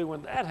what to do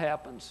when that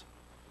happens.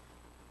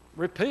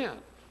 Repent.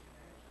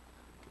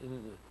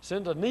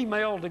 Send an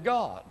email to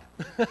God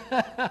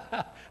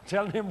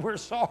telling him we're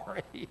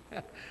sorry.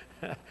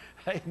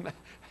 Amen.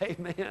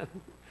 Amen.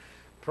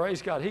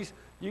 Praise God.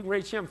 You can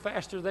reach him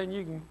faster than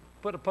you can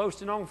put a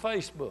posting on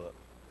Facebook.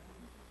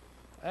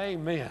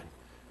 Amen.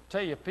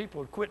 Tell you, if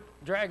people would quit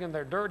dragging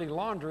their dirty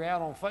laundry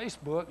out on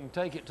Facebook and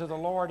take it to the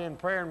Lord in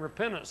prayer and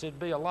repentance, it'd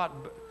be a lot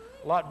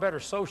better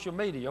social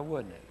media,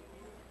 wouldn't it?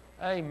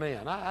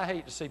 Amen. I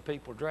hate to see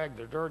people drag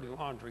their dirty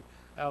laundry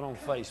out on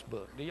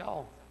Facebook. Do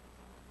y'all?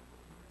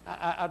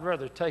 I'd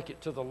rather take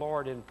it to the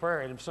Lord in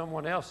prayer, and if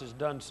someone else has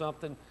done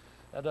something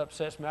that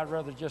upsets me, I'd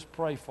rather just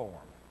pray for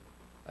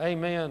them.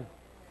 Amen.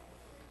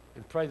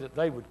 And pray that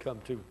they would come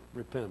to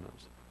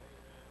repentance.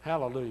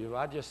 Hallelujah.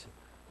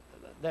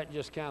 That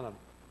just kind of,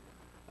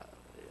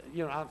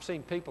 I've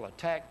seen people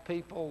attack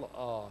people,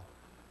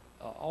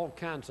 all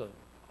kinds of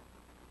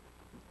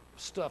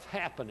stuff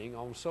happening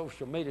on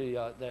social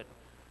media that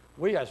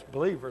we as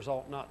believers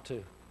ought not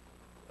to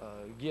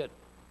get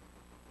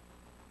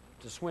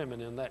to swimming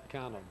in that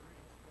kind of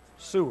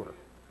sewer.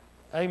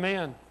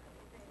 Amen.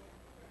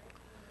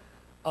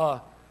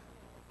 But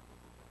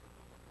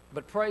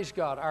praise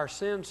God, our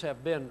sins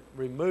have been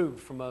removed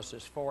from us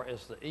as far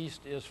as the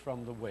east is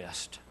from the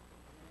west.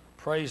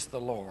 Praise the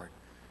Lord.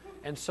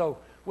 And so,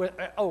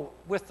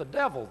 with the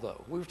devil,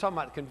 though, we were talking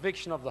about the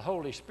conviction of the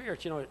Holy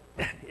Spirit.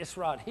 It's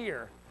right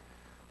here.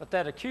 But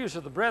that accuser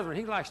of the brethren,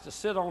 he likes to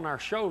sit on our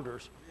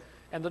shoulders.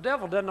 And the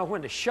devil doesn't know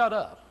when to shut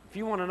up. If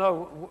you want to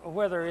know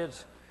whether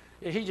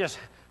he just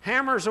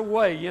hammers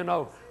away,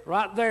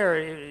 right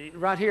there,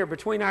 right here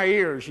between our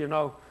ears,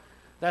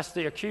 That's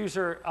the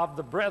accuser of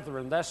the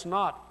brethren. That's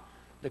not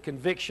the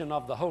conviction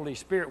of the Holy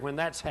Spirit when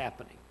that's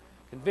happening.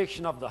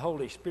 Conviction of the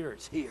Holy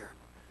Spirit's here.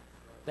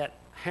 That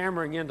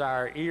hammering into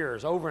our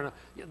ears over and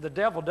the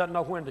devil doesn't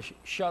know when to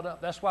shut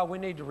up. That's why we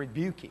need to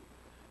rebuke him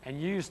and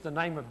use the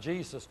name of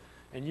Jesus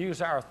and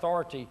use our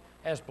authority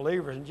as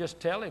believers and just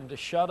tell him to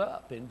shut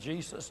up in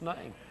Jesus'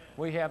 name.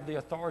 We have the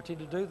authority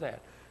to do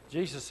that.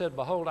 Jesus said,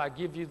 "Behold, I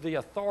give you the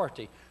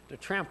authority to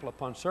trample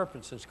upon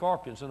serpents and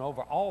scorpions and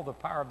over all the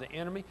power of the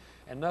enemy,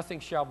 and nothing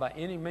shall by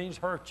any means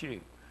hurt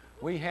you."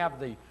 We have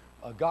the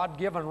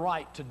God-given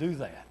right to do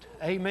that.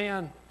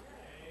 Amen.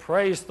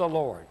 Praise the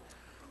Lord.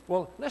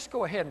 Well, let's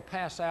go ahead and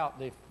pass out,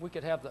 if we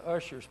could have the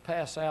ushers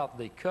pass out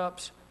the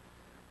cups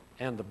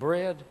and the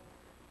bread,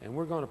 and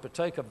we're going to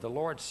partake of the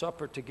Lord's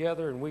Supper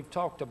together, and we've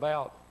talked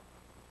about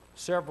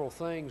several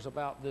things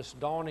about this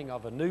dawning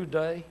of a new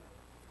day.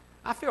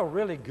 I feel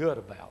really good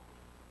about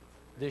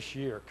this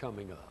year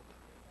coming up.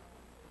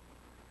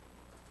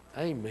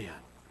 Amen.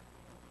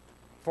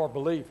 For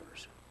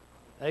believers.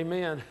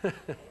 Amen.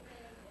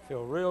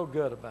 Feel real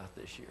good about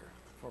this year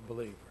for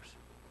believers.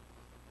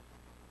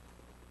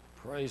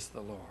 Praise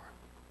the Lord.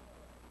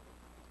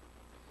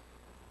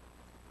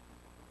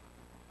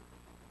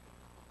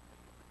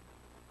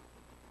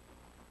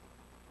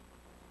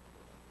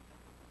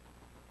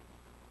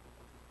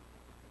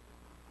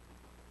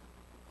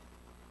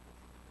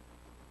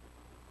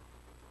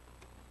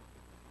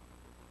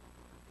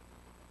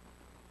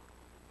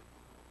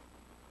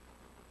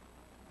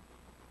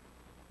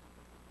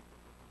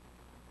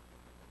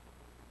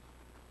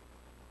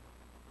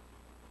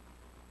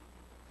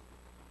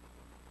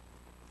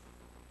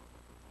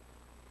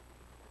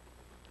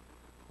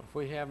 If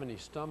we have any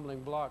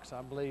stumbling blocks,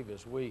 I believe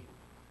as we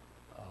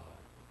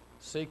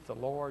seek the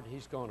Lord,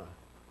 He's going to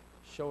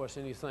show us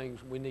anything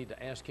we need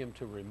to ask Him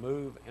to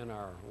remove in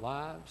our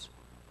lives.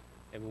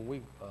 And when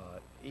we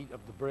eat of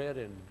the bread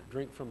and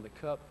drink from the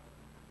cup,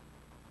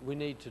 we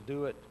need to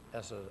do it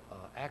as an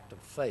act of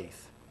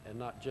faith and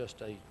not just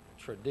a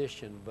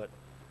tradition. But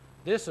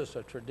this is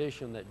a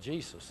tradition that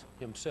Jesus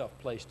Himself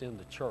placed in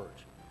the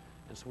church.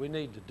 And so we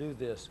need to do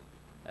this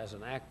as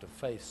an act of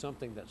faith,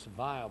 something that's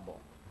viable.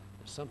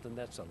 Something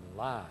that's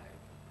alive.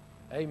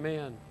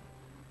 Amen.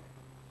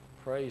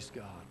 Praise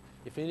God.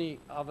 If any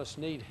of us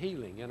need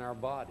healing in our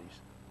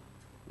bodies,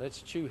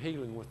 let's chew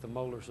healing with the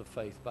molars of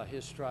faith. By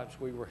His stripes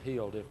we were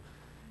healed.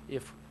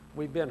 If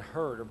we've been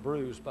hurt or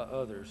bruised by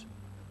others,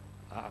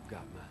 I've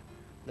got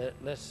mine.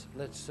 Let's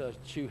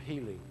chew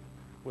healing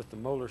with the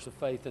molars of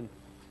faith. And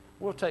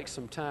we'll take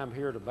some time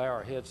here to bow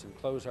our heads and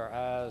close our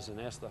eyes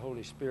and ask the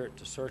Holy Spirit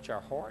to search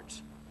our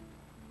hearts.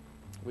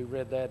 We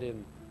read that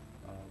in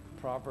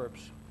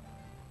Proverbs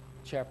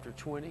chapter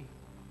 20,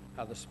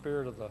 how the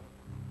Spirit of the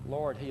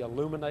Lord, He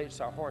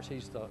illuminates our hearts.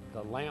 He's the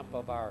lamp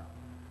of our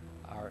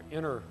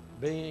inner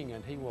being,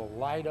 and He will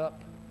light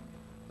up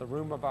the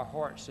room of our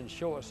hearts and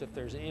show us if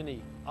there's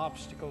any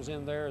obstacles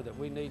in there that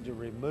we need to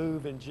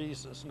remove in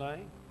Jesus'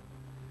 name.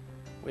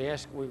 We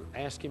ask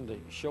Him to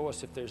show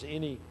us if there's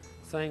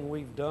anything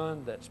we've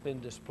done that's been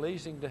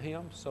displeasing to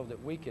Him so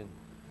that we can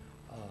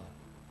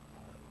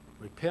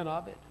repent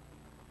of it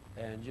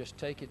and just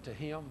take it to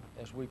Him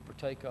as we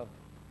partake of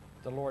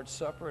the Lord's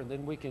Supper. And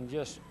then we can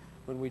just,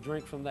 when we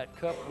drink from that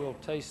cup, we'll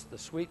taste the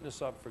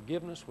sweetness of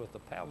forgiveness with the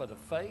palate of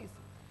faith.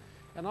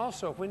 And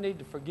also, if we need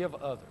to forgive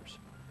others,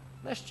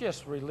 let's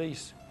just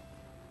release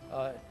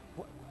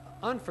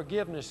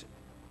unforgiveness.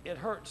 It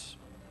hurts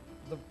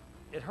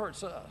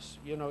us.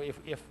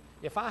 If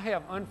If I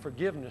have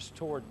unforgiveness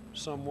toward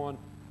someone,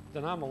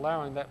 then I'm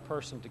allowing that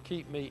person to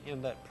keep me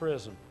in that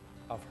prison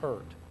of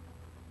hurt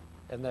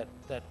and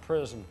that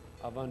prison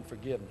of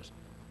unforgiveness.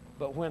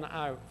 But when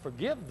I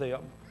forgive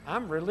them,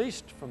 I'm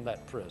released from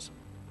that prison.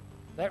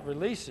 That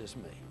releases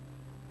me.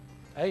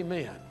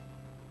 Amen.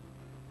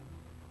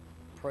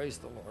 Praise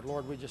the Lord.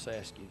 Lord, we just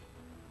ask you,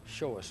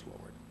 show us,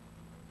 Lord,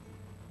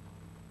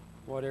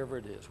 whatever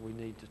it is we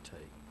need to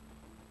take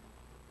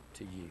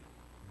to you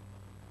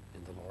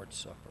in the Lord's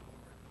Supper,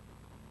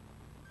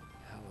 Lord.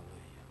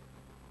 Hallelujah.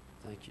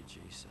 Thank you,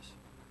 Jesus.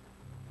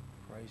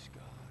 Praise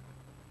God.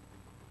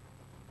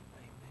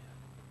 Amen.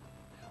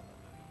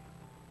 Hallelujah.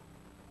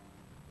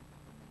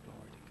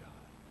 Glory to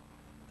God.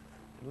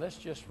 And let's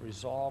just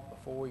resolve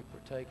before we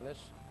partake,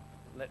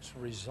 let's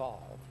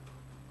resolve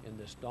in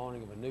this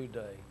dawning of a new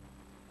day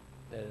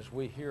that as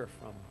we hear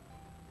from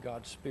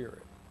God's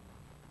Spirit,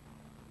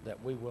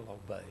 that we will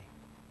obey.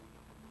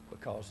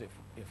 Because if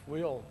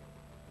we'll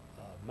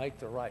make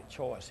the right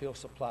choice, He'll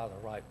supply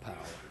the right power.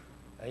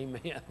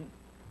 Amen.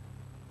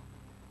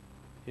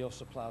 He'll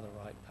supply the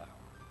right power.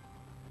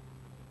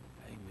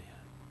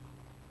 Amen.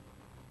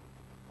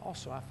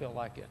 Also, I feel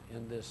like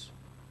in this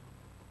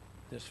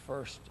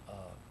first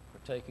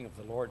partaking of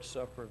the Lord's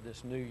Supper of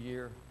this new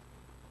year,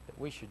 that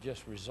we should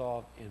just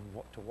resolve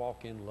to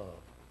walk in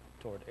love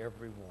toward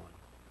everyone,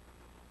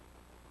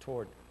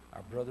 toward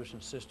our brothers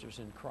and sisters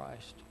in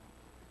Christ,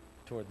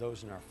 toward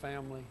those in our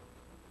family,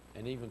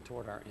 and even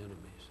toward our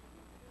enemies.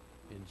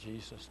 In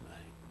Jesus'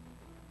 name.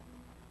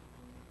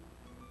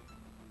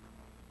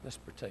 Let's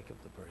partake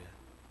of the bread.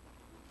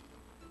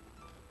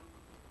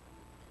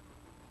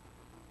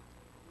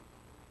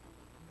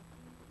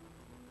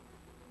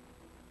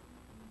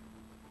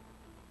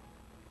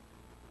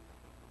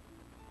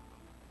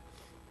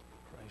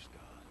 Praise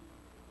God.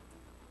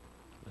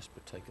 Let's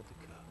partake of the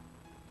cup.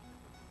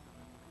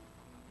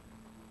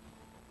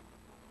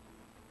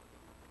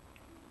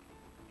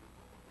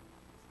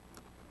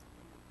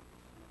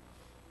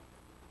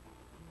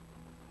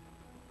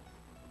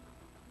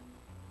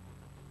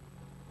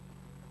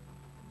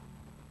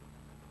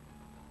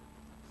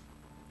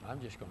 I'm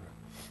just going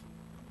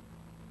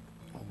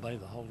to obey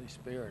the Holy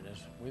Spirit. As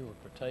we were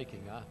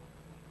partaking, the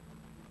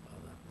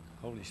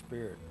Holy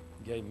Spirit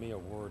gave me a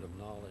word of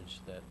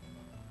knowledge that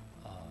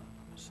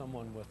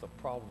someone with a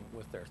problem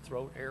with their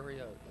throat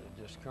area,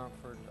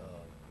 discomfort,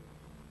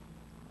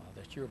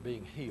 that you're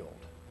being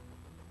healed.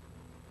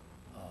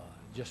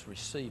 Just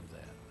receive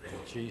that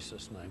in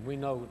Jesus' name. We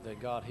know that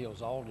God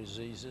heals all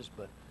diseases,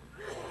 but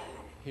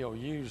He'll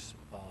use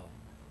a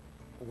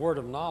word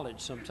of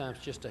knowledge sometimes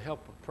just to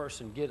help a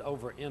person get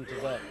over into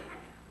that,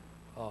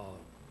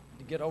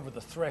 to get over the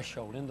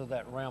threshold, into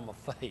that realm of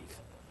faith.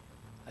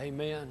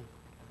 Amen.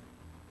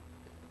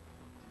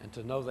 And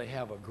to know they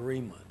have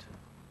agreement.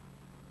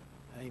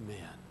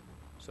 Amen.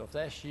 So if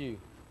that's you,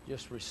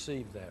 just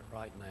receive that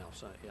right now.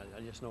 So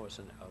I just know it's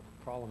a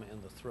problem in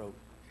the throat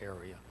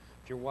area.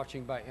 If you're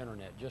watching by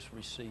internet, just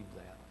receive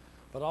that.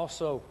 But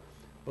also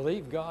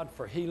believe God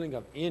for healing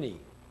of any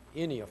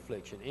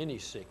affliction, any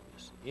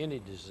sickness, any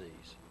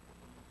disease.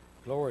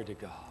 Glory to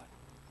God.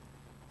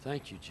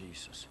 Thank you,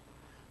 Jesus.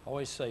 I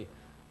always say,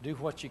 do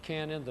what you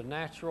can in the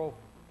natural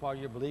while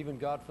you're believing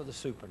God for the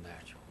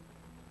supernatural.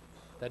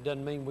 That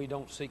doesn't mean we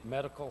don't seek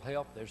medical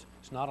help.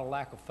 It's not a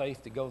lack of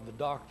faith to go to the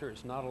doctor.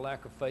 It's not a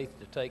lack of faith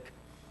to take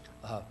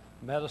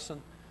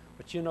medicine.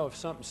 But you know, if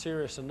something's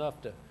serious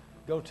enough to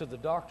go to the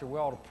doctor, we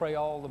ought to pray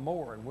all the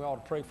more. And we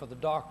ought to pray for the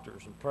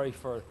doctors and pray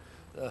for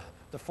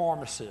the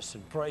pharmacists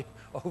and pray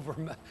over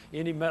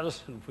any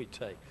medicine we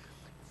take.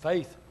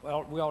 Faith,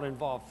 well, we ought to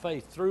involve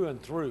faith through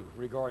and through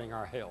regarding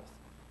our health,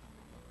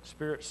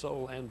 spirit,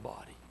 soul, and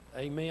body.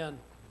 Amen.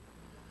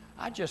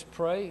 I just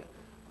pray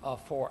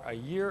for a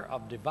year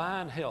of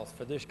divine health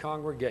for this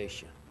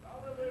congregation.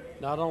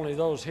 Not only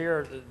those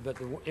here, but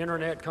the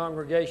internet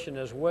congregation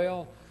as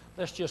well.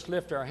 Let's just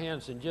lift our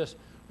hands and just,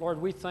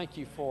 Lord, we thank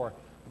you for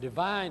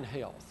divine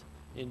health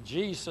in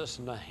Jesus'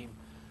 name.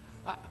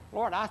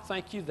 Lord, I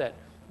thank you that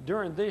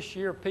during this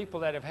year, people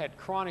that have had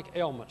chronic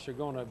ailments are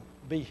going to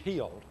be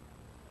healed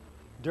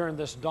during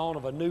this dawn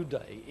of a new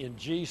day in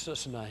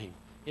Jesus' name.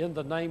 In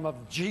the name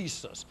of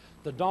Jesus,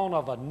 the dawn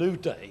of a new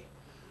day.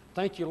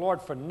 Thank you,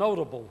 Lord, for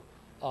notable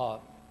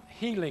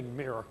healing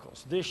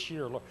miracles this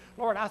year, Lord.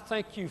 Lord, I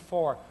thank you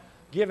for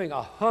giving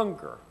a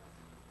hunger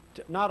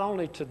not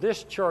only to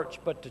this church,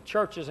 but to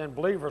churches and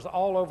believers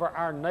all over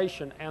our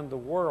nation and the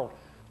world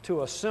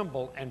to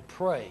assemble and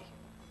pray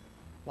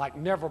like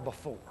never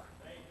before.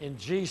 In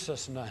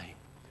Jesus' name,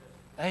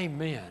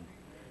 amen.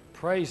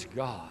 Praise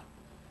God.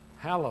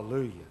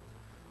 Hallelujah.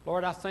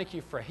 Lord, I thank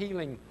you for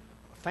healing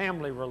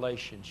family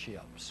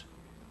relationships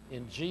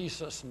in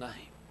Jesus' name.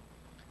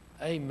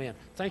 Amen.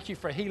 Thank you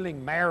for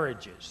healing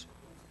marriages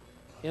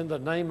in the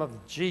name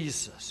of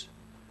Jesus.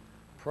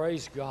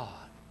 Praise God.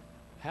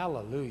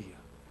 Hallelujah.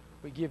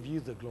 We give you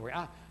the glory.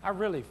 I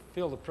really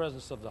feel the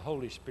presence of the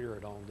Holy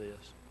Spirit on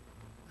this.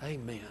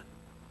 Amen.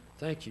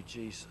 Thank you,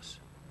 Jesus.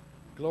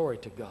 Glory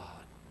to God.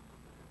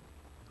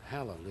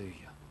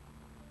 Hallelujah.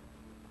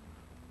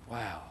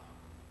 Wow.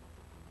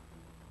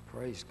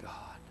 Praise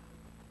God.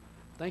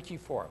 Thank you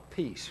for a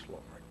peace,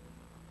 Lord.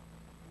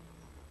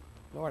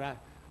 Lord,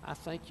 I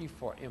thank you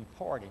for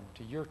imparting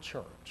to your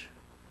church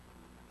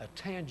a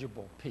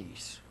tangible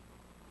peace.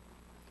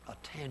 A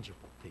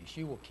tangible peace.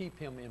 You will keep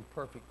him in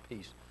perfect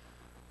peace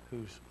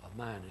whose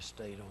mind is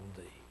stayed on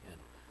thee and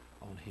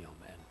on him.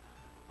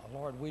 And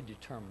Lord, we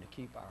determine to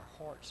keep our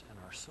hearts and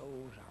our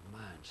souls, our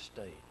minds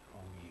stayed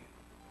on you.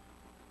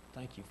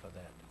 Thank you for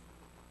that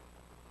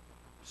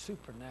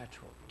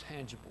supernatural,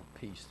 tangible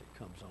peace that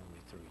comes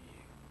only through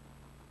you.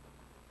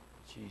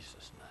 In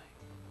Jesus'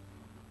 name,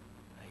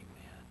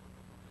 amen.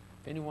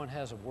 If anyone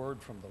has a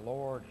word from the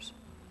Lord,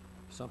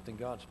 something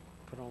God's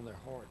put on their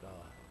heart,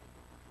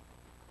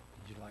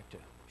 would you like to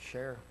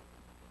share?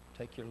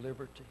 Take your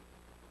liberty.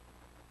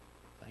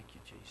 Thank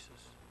you,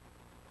 Jesus.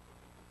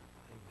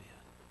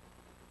 Amen.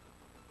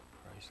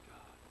 Praise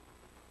God.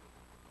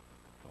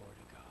 Glory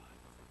to God.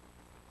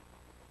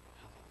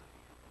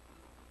 Hallelujah.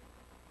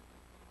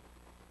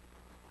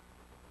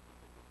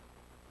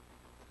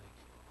 Thank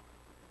you,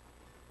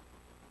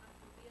 I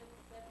forgive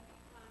 70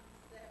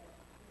 times 7.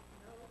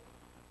 There's no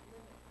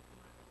limit to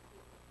my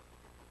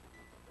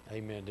forgiveness.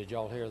 Amen. Did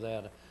y'all hear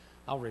that?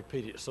 I'll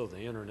repeat it so the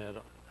internet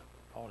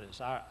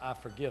audience. I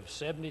forgive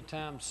 70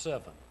 times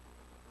 7.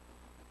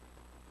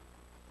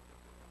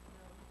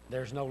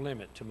 There's no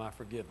limit to my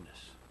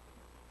forgiveness.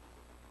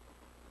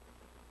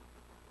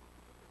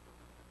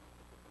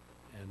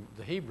 And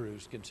the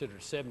Hebrews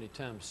considered 70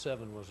 times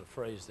 7 was a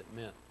phrase that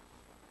meant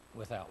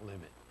without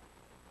limit.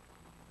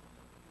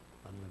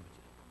 Unlimited.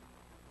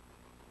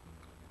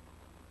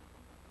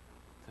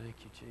 Thank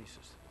you,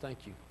 Jesus.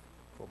 Thank you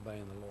for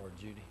obeying the Lord,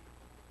 Judy.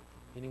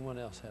 Anyone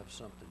else have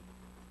something?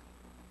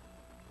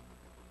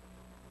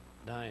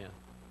 Diane.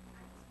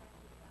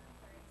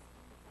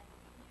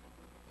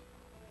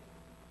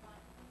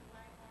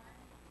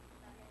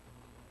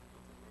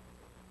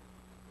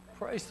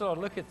 Praise the Lord.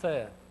 Look at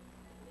that.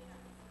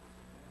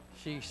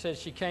 She said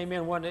she came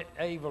in, wasn't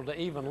able to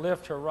even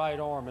lift her right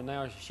arm, and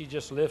now she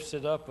just lifts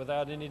it up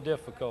without any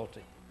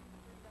difficulty.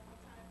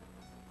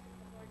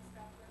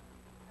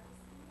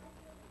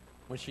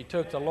 When she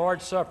took the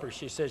Lord's Supper,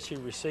 she said she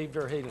received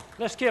her healing.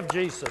 Let's give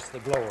Jesus the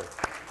glory.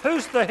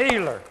 Who's the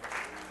healer?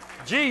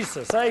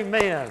 Jesus.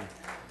 Amen.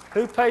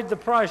 Who paid the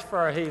price for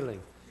our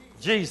healing?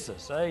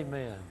 Jesus.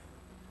 Amen.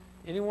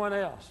 Anyone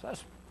else?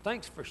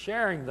 Thanks for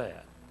sharing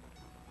that.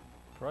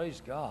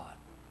 Praise God.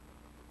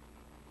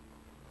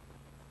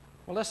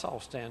 Well, let's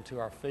all stand to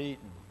our feet.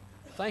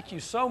 And thank you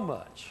so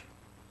much,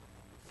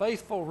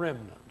 faithful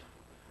remnant,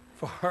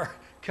 for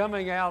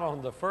coming out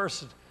on the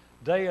first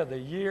day of the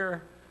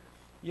year.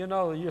 You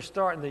know, you're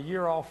starting the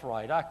year off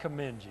right. I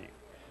commend you.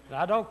 And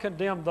I don't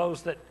condemn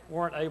those that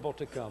weren't able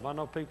to come. I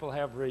know people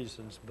have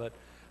reasons, but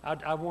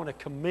I want to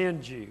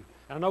commend you.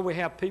 I know we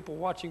have people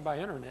watching by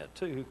internet,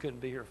 too, who couldn't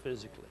be here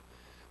physically.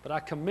 But I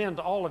commend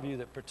all of you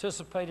that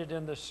participated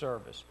in this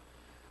service.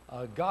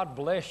 God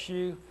bless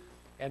you,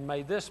 and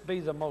may this be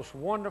the most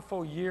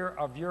wonderful year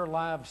of your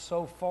lives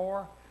so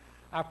far.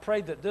 I pray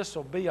that this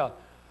will be a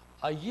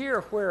year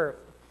where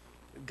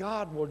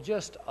God will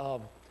just,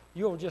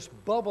 you'll just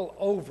bubble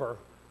over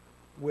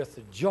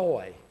with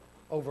joy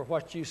over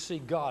what you see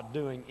God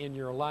doing in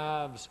your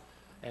lives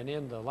and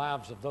in the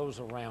lives of those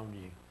around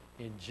you.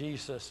 In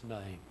Jesus'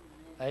 name,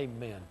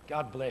 amen.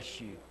 God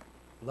bless you.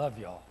 Love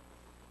y'all.